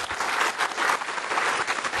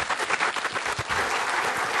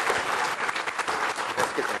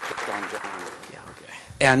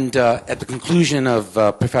 And at the conclusion of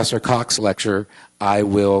Professor Cox's lecture, I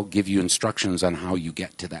will give you instructions on how you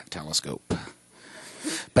get to that telescope.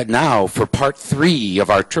 But now for part 3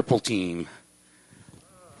 of our triple team.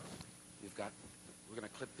 We're going to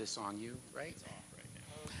clip this on you, right?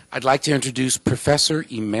 I'd like to introduce Professor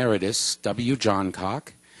Emeritus W. John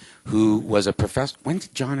Cox, who was a professor. When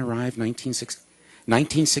did John arrive?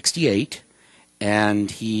 1968. And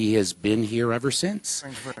he has been here ever since.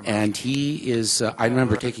 Thanks very much. And he is, I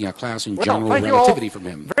remember taking a class in Well, general thank you relativity all from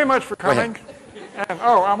him. very much for coming. And,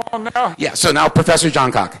 I'm on now. Yeah, so now Professor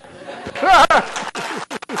John Cox.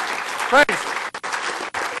 Thanks.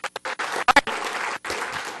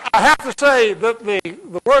 I have to say that the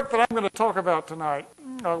work that I'm going to talk about tonight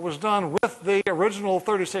was done with the original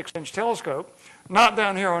 36-inch telescope, not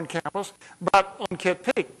down here on campus, but on Kitt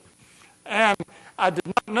Peak. And I did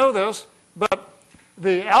not know this, but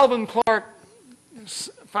the Alvin Clark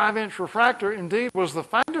 5-inch refractor indeed was the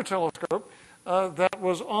finder telescope that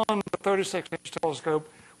was on the 36-inch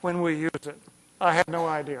telescope when we used it. I had no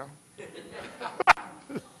idea.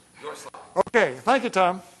 Okay, thank you,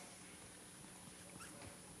 Tom.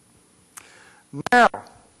 Now,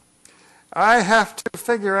 I have to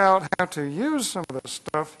figure out how to use some of this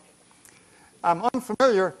stuff. I'm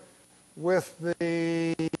unfamiliar with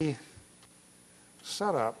the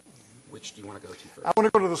setup. Which do you want to go to first? I want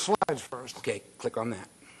to go to the slides first. Okay, click on that.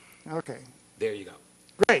 Okay, There you go.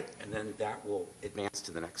 great. And then that will advance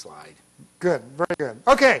to the next slide. Good, very good.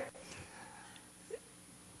 Okay.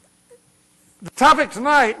 The topic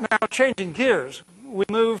tonight, now changing gears, we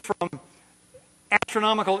move from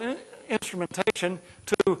astronomical instrumentation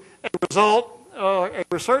to a result, a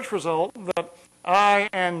research result that I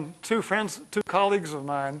and two colleagues of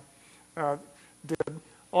mine did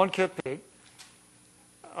on Kitt Peak.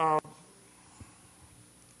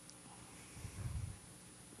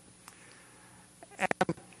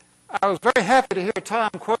 And I was very happy to hear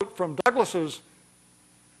Tom quote from Douglas's,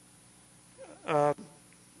 I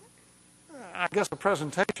guess, a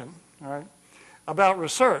presentation, all right, about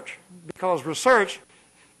research, because research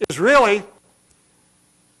is really,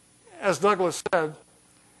 as Douglas said,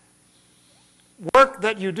 work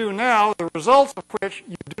that you do now, the results of which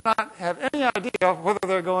you do not have any idea whether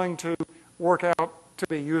they're going to work out to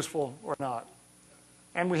be useful or not.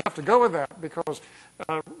 And we have to go with that because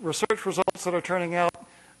research results that are turning out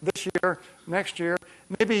this year, next year,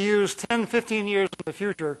 may be used 10, 15 years in the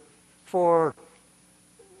future for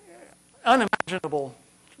unimaginable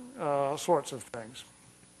sorts of things.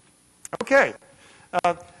 Okay.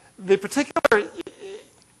 The particular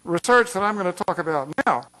research that I'm going to talk about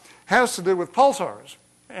now has to do with pulsars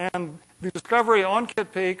and the discovery on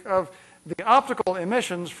Kitt Peak of the optical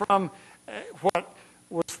emissions from what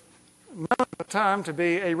was known at the time to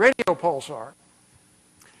be a radio pulsar.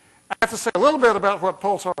 I have to say a little bit about what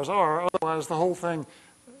pulsars are, otherwise the whole thing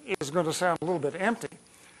is going to sound a little bit empty.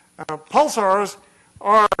 Pulsars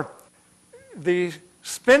are the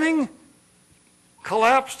spinning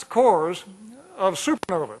collapsed cores of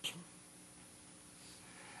supernovas.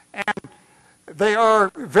 And they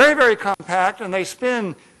are very, very compact, and they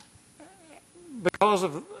spin, because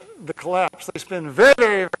of the collapse, they spin very,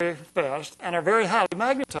 very, very fast and are very highly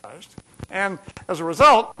magnetized. And as a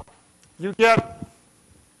result, you get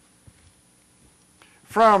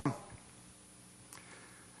from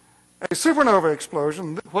a supernova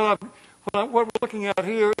explosion, what we're looking at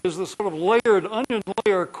here is the sort of layered, onion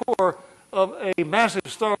layer core of a massive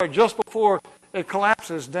star just before it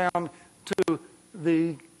collapses down to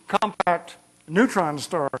the compact neutron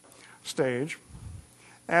star stage.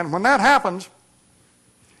 And when that happens,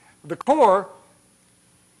 the core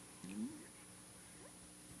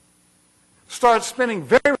starts spinning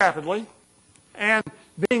very rapidly, and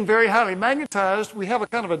being very highly magnetized, we have a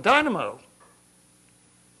kind of a dynamo.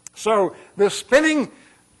 So this spinning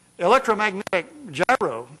electromagnetic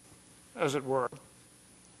gyro, as it were,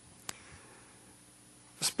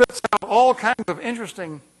 spits out all kinds of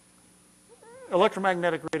interesting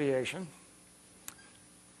electromagnetic radiation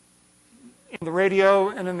in the radio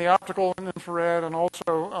and in the optical and infrared and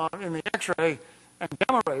also in the X-ray and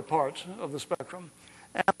gamma ray parts of the spectrum.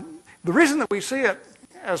 And the reason that we see it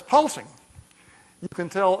as pulsing, you can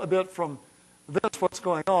tell a bit from this what's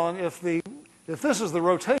going on. If this is the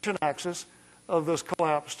rotation axis of this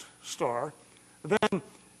collapsed star, then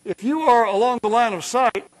if you are along the line of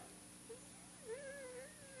sight,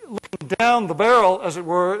 looking down the barrel, as it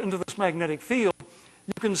were, into this magnetic field,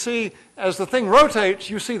 you can see as the thing rotates,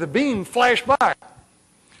 you see the beam flash by.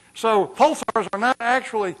 So pulsars are not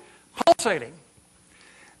actually pulsating.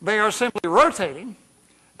 They are simply rotating,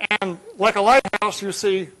 and like a lighthouse, you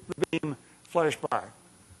see the beam flash by.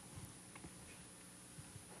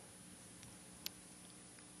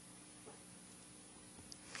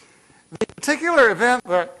 The particular event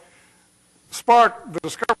that sparked the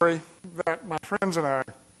discovery that my friends and I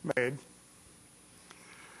made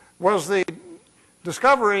was the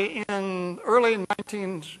discovery in early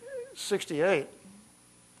 1968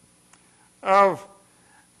 of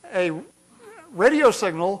a radio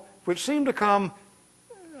signal which seemed to come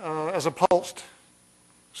as a pulsed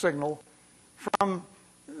signal from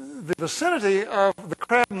the vicinity of the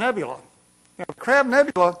Crab Nebula. Now, the Crab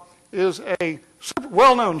Nebula is a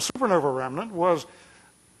well-known supernova remnant, was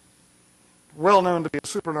well known to be a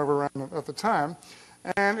supernova remnant at the time,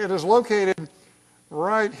 and it is located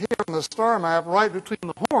right here on the star map, right between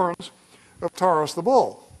the horns of Taurus the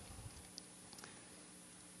Bull.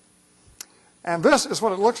 And this is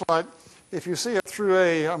what it looks like if you see it through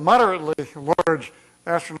a moderately large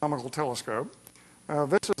astronomical telescope.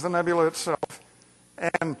 This is the nebula itself,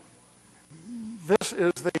 and this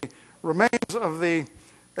is the remains of the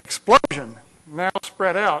explosion now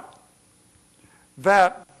spread out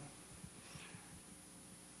that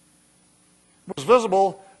was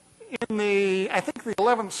visible in I think the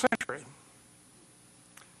 11th century.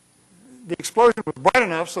 The explosion was bright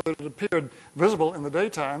enough so that it appeared visible in the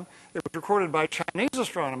daytime. It was recorded by Chinese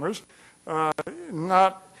astronomers. We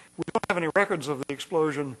don't have any records of the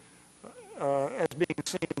explosion as being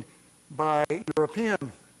seen by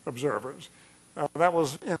European observers. That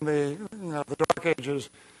was in the Dark Ages,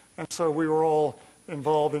 and so we were all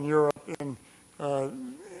involved in Europe in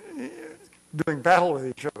doing battle with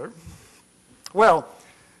each other. Well,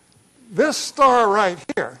 this star right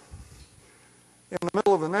here, in the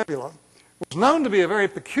middle of the nebula, was known to be a very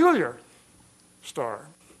peculiar star.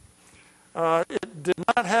 It did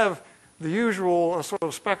not have the usual sort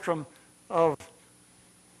of spectrum of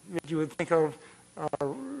that you would think of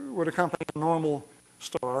would accompany a normal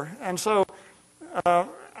star. And so I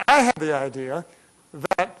had the idea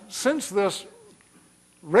that since this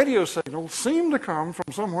radio signal seemed to come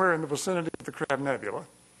from somewhere in the vicinity of the Crab Nebula,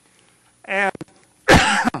 and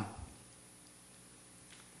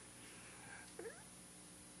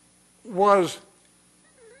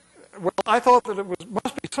I thought that it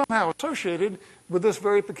must be somehow associated with this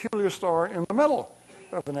very peculiar star in the middle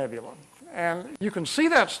of the nebula. And you can see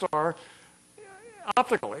that star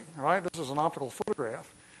optically, right? This is an optical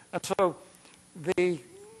photograph. And so the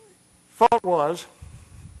thought was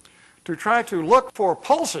to try to look for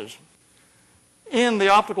pulses in the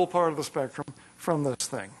optical part of the spectrum from this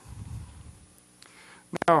thing.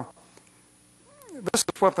 Now, this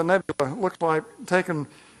is what the nebula looked like taken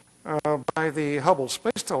by the Hubble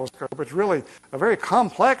Space Telescope. It's really a very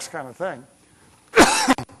complex kind of thing.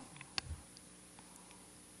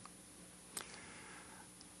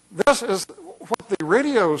 This is what the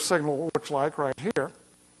radio signal looks like right here.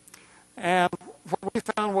 And what we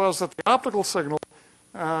found was that the optical signal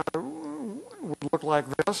would look like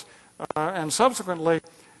this, and subsequently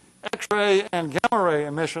X-ray and gamma ray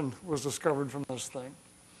emission was discovered from this thing.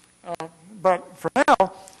 But for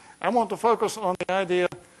now, I want to focus on the idea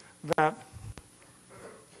that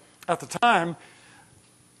at the time,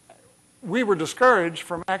 we were discouraged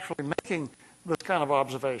from actually making this kind of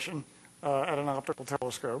observation at an optical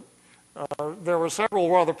telescope. There were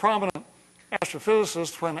several rather prominent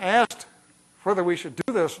astrophysicists, when asked whether we should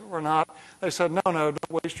do this or not, they said, no,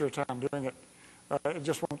 don't waste your time doing it. It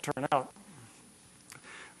just won't turn out.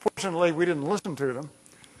 Fortunately, we didn't listen to them.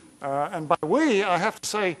 And by we, I have to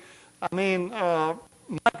say, I mean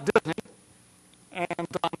Mike Disney and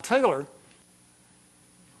Don Taylor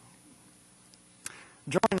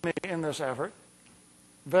joined me in this effort.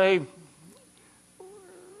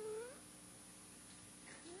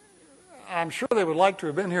 I'm sure they would like to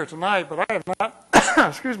have been here tonight, but I have not,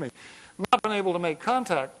 excuse me, not been able to make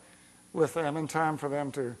contact with them in time for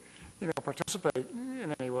them to, participate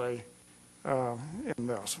in any way in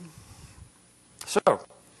this. So,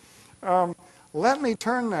 let me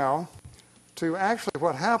turn now to actually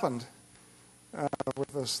what happened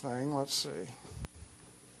with this thing. Let's see. Right.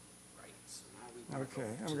 So now we Okay, go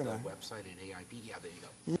I'm to going to. the website at AIB. Yeah, there you go.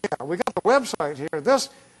 Yeah, we got the website here. This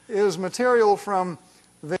is material from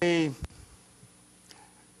the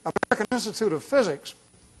American Institute of Physics,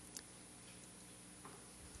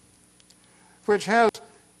 which has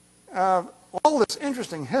all this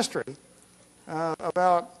interesting history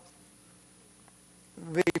about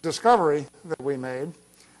the discovery that we made.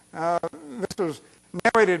 This was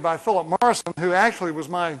narrated by Philip Morrison, who actually was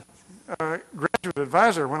my graduate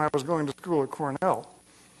advisor when I was going to school at Cornell.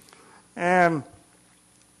 And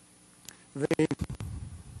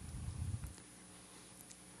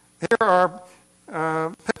here are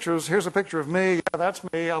pictures. Here's a picture of me. Yeah, that's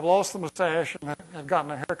me. I've lost the mustache and I've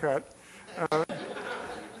gotten a haircut.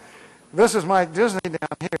 This is Mike Disney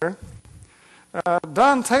down here.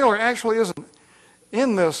 Don Taylor actually isn't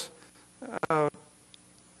in this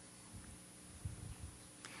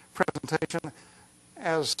presentation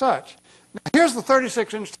as such. Now, here's the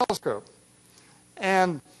 36-inch telescope.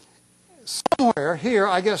 And somewhere here,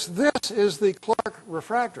 I guess this is the Clark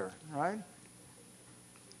refractor, right?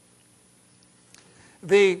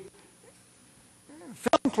 The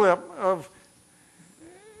film clip of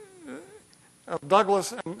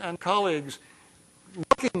Douglas and colleagues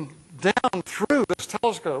looking down through this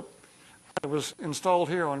telescope that was installed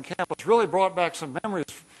here on campus really brought back some memories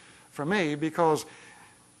for me, because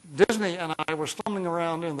Disney and I were stumbling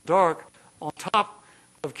around in the dark on top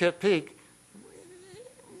of Kitt Peak,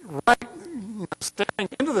 right, staring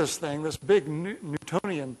into this thing, this big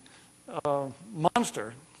Newtonian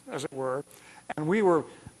monster, as it were, and we were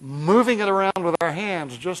moving it around with our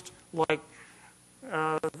hands, just like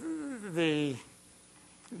the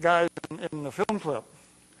guys in the film clip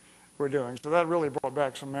were doing. So that really brought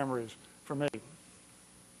back some memories for me.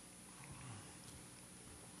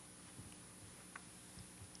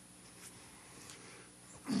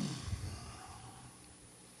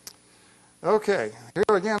 Okay, here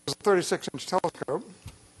again is a 36-inch telescope.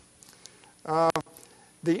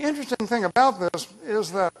 The interesting thing about this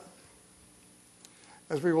is that,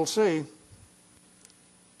 as we will see,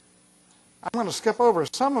 I'm going to skip over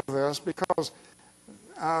some of this because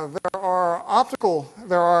there's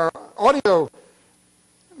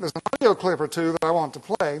an audio clip or two that I want to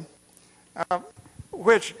play,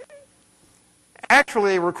 which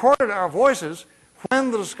actually recorded our voices when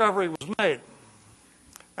the discovery was made.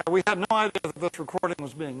 We had no idea that this recording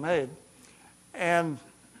was being made, and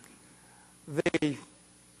the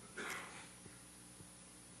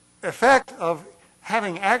effect of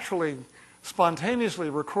having actually spontaneously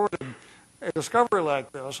recorded a discovery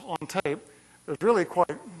like this on tape is really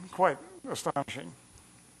quite astonishing.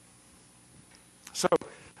 So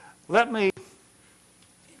let me...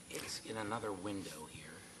 It's in another window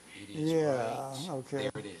here. It is right okay.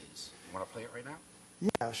 there it is. You want to play it right now?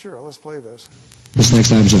 Yeah, sure. Let's play this. This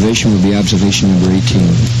next observation will be observation number 18.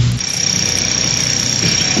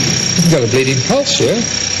 You've got a bleeding pulse here.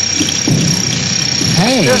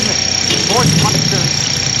 Hey!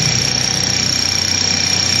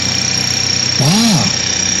 Wow.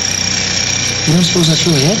 You don't suppose that's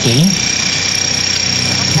really it, do you?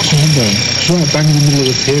 It can be. It's right bang in the middle of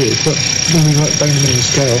the period. But going right bang in the middle of the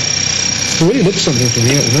scale. It really looks something from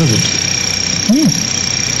here at the moment.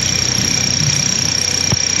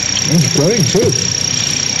 It's growing too.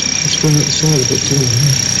 It's growing at the side a bit too.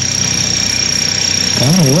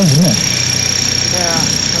 Oh, it was, isn't it?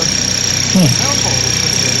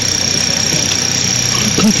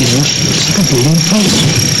 God, it's like a bleeding pulse.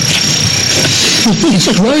 It's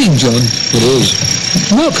growing, John. It is.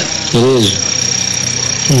 Look. It is.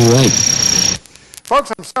 You're right. Folks,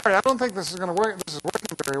 I'm sorry. I don't think this is going to work. This is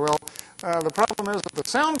working very well. The problem is that the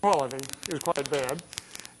sound quality is quite bad.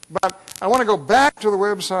 But I want to go back to the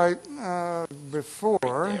website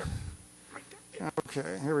before.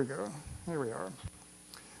 Okay, here we go. Here we are.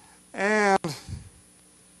 And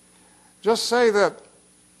just say that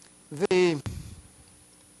the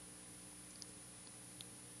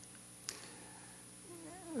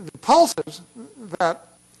pulses that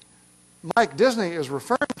Mike Disney is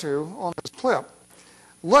referring to on this clip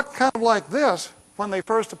look kind of like this when they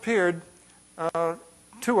first appeared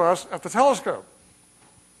to us at the telescope.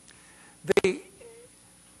 The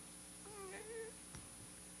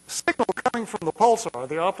signal coming from the pulsar,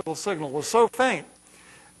 the optical signal, was so faint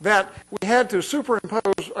that we had to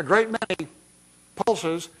superimpose a great many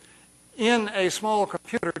pulses in a small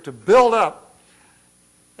computer to build up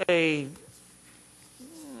a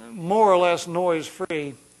more or less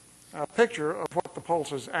noise-free picture of what the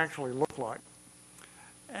pulses actually look like.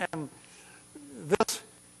 And this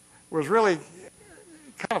was really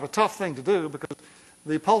kind of a tough thing to do because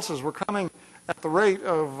the pulses were coming at the rate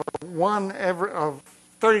of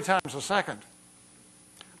 30 times a second.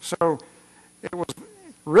 So it was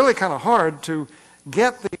really kind of hard to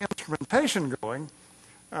get the instrumentation going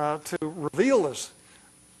to reveal this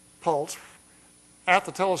pulse at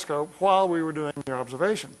the telescope while we were doing the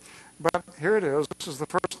observation. But here it is. This is the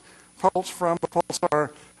first pulse from the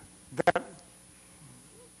pulsar that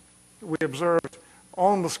we observed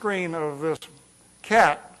on the screen of this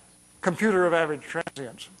CAT, Computer of Average Transfer.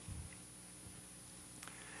 transients.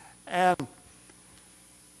 And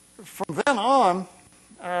from then on,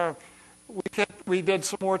 we did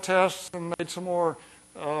some more tests and made some more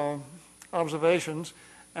observations,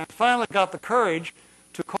 and finally got the courage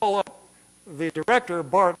to call up the director,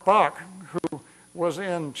 Bart Bach, who was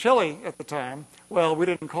in Chile at the time. Well, we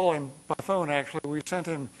didn't call him by phone, actually. We sent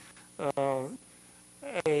him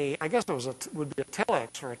I guess it would be a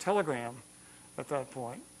telex or a telegram at that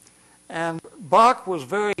point. And Bach was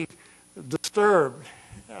very disturbed.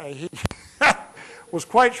 He was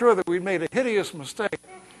quite sure that we'd made a hideous mistake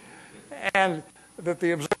and that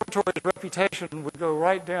the observatory's reputation would go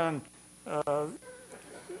right down the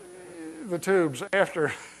tubes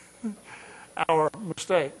after our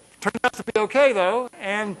mistake. Turned out to be okay, though,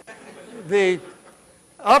 and the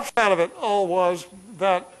upshot of it all was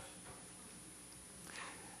that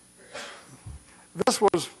this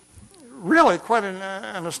was really quite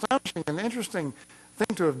an astonishing and interesting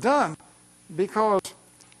thing to have done, because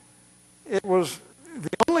it was the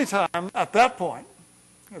only time at that point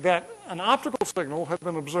that an optical signal had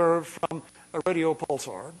been observed from a radio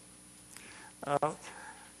pulsar.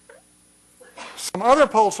 Some other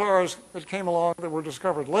pulsars that came along that were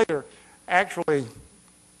discovered later actually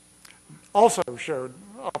also showed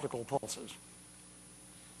optical pulses.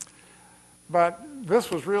 But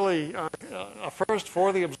this was really a first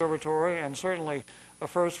for the observatory, and certainly a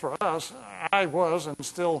first for us. I was and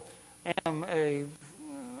still am a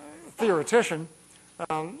theoretician.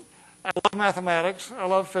 I love mathematics, I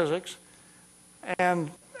love physics,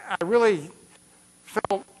 and I really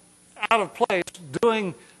felt out of place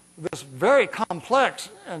doing this very complex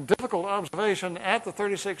and difficult observation at the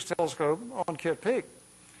 36 telescope on Kitt Peak.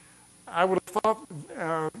 I would have thought,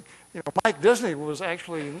 Mike Disney was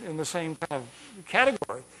actually in the same kind of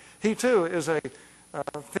category. He too is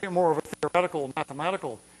more of a theoretical,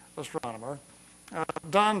 mathematical astronomer.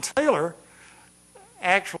 Don Taylor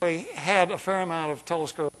actually had a fair amount of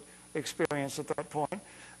telescope experience at that point,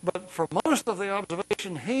 but for most of the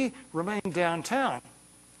observation he remained downtown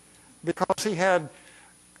because he had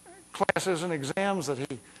classes and exams that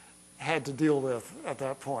he had to deal with at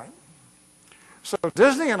that point. So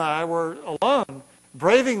Disney and I were alone,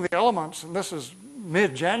 braving the elements, and this is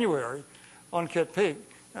mid-January on Kitt Peak.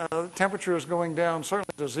 Temperature is going down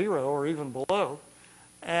certainly to 0 or even below.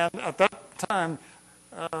 And at that time,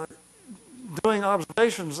 doing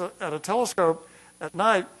observations at a telescope at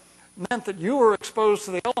night meant that you were exposed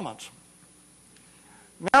to the elements.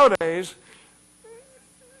 Nowadays,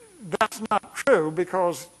 that's not true,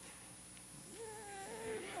 because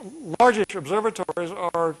largish observatories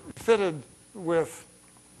are fitted with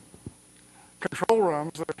control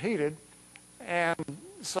rooms that are heated, and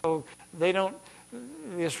so the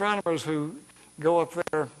astronomers who go up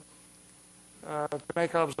there to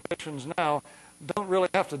make observations now don't really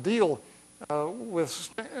have to deal with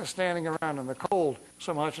standing around in the cold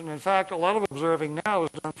so much, and in fact a lot of observing now is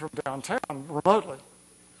done from downtown remotely.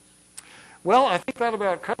 Well, I think that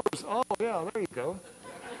about covers, oh yeah, there you go.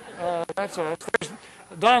 That's us. There's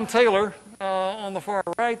Don Taylor on the far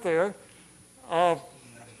right there.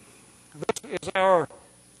 This is our,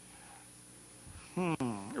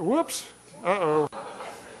 whoops, uh-oh.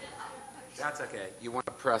 That's okay. You want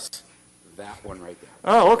to press that one right there.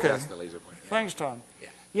 Oh, okay. That's the laser pointer. Yeah. Thanks, Tom. Yeah.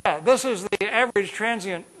 Yeah, this is the average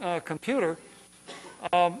transient computer.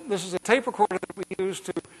 This is a tape recorder that we use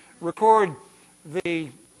to record the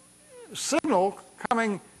signal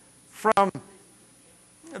coming from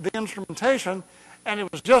the instrumentation, and it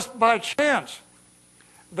was just by chance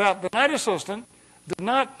that the night assistant did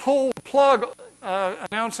not pull the plug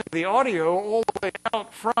announcing the audio all the way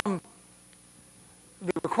out from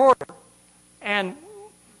the recorder. And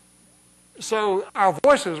so our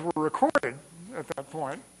voices were recorded at that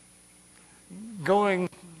point, going,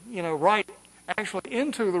 right actually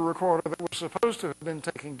into the recorder that was supposed to have been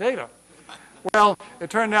taking data. Well, it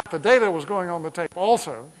turned out the data was going on the tape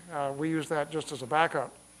also. We used that just as a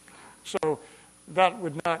backup. So that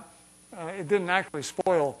would not, it didn't actually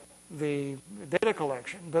spoil the data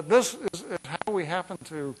collection. But this is how we happen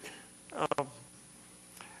to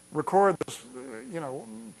record this,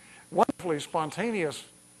 wonderfully spontaneous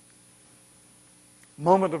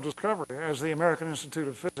moment of discovery, as the American Institute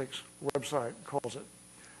of Physics website calls it.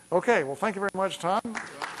 Okay, well, thank you very much, Tom.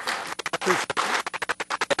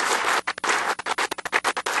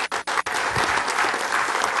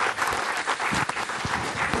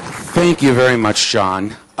 Thank you very much,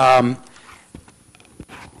 John. I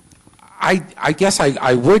guess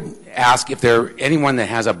I would ask if there anyone that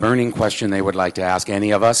has a burning question they would like to ask any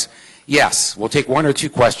of us. Yes, we'll take one or two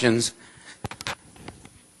questions.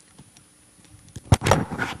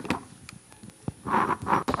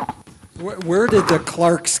 Where did the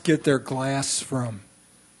Clarks get their glass from?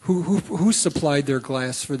 Who supplied their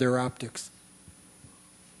glass for their optics?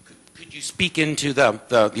 Could you speak into the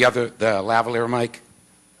lavalier mic?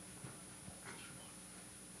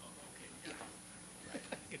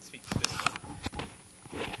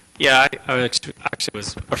 Yeah, I actually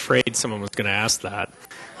was afraid someone was going to ask that.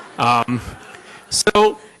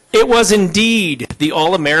 So it was indeed the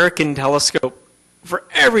All-American telescope for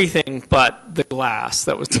everything but the glass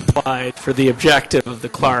that was supplied for the objective of the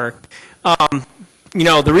Clark.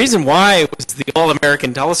 The reason why it was the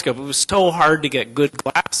All-American telescope, it was so hard to get good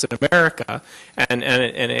glass in America, and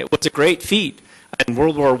it was a great feat. And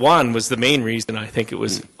World War I was the main reason I think it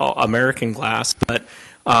was American glass. But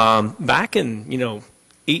back in,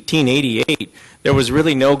 1888, there was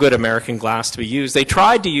really no good American glass to be used. They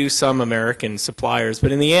tried to use some American suppliers,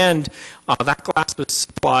 but in the end, that glass was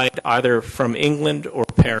supplied either from England or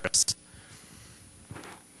Paris.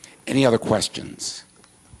 Any other questions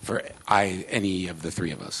for any of the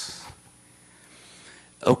three of us?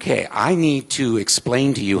 Okay, I need to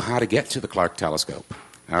explain to you how to get to the Clark telescope.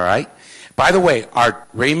 All right? By the way, our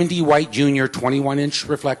Raymond D. White Jr. 21-inch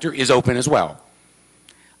reflector is open as well.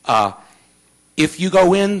 If you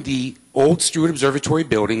go in the old Stewart Observatory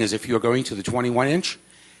building as if you're going to the 21-inch,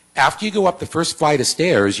 after you go up the first flight of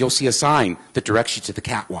stairs, you'll see a sign that directs you to the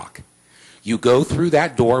catwalk. You go through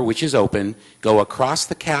that door, which is open, go across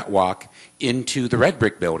the catwalk into the red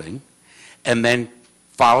brick building, and then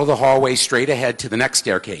follow the hallway straight ahead to the next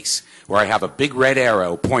staircase, where I have a big red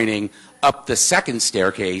arrow pointing up the second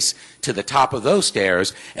staircase to the top of those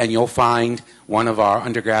stairs, and you'll find one of our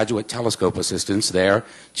undergraduate telescope assistants there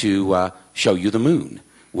to show you the moon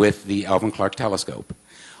with the Alvin Clark telescope.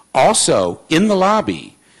 Also, in the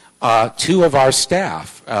lobby, two of our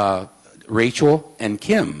staff, Rachel and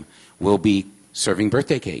Kim, will be serving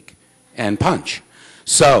birthday cake and punch.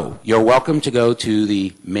 So you're welcome to go to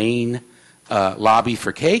the main lobby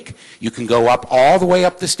for cake. You can go up all the way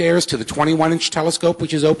up the stairs to the 21-inch telescope,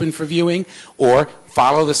 which is open for viewing, or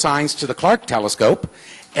follow the signs to the Clark telescope.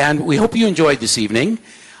 And we hope you enjoyed this evening.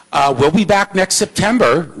 We'll be back next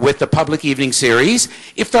September with the public evening series.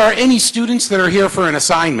 If there are any students that are here for an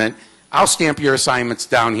assignment, I'll stamp your assignments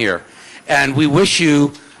down here. And we wish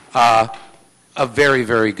you a very,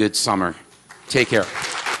 very good summer. Take care.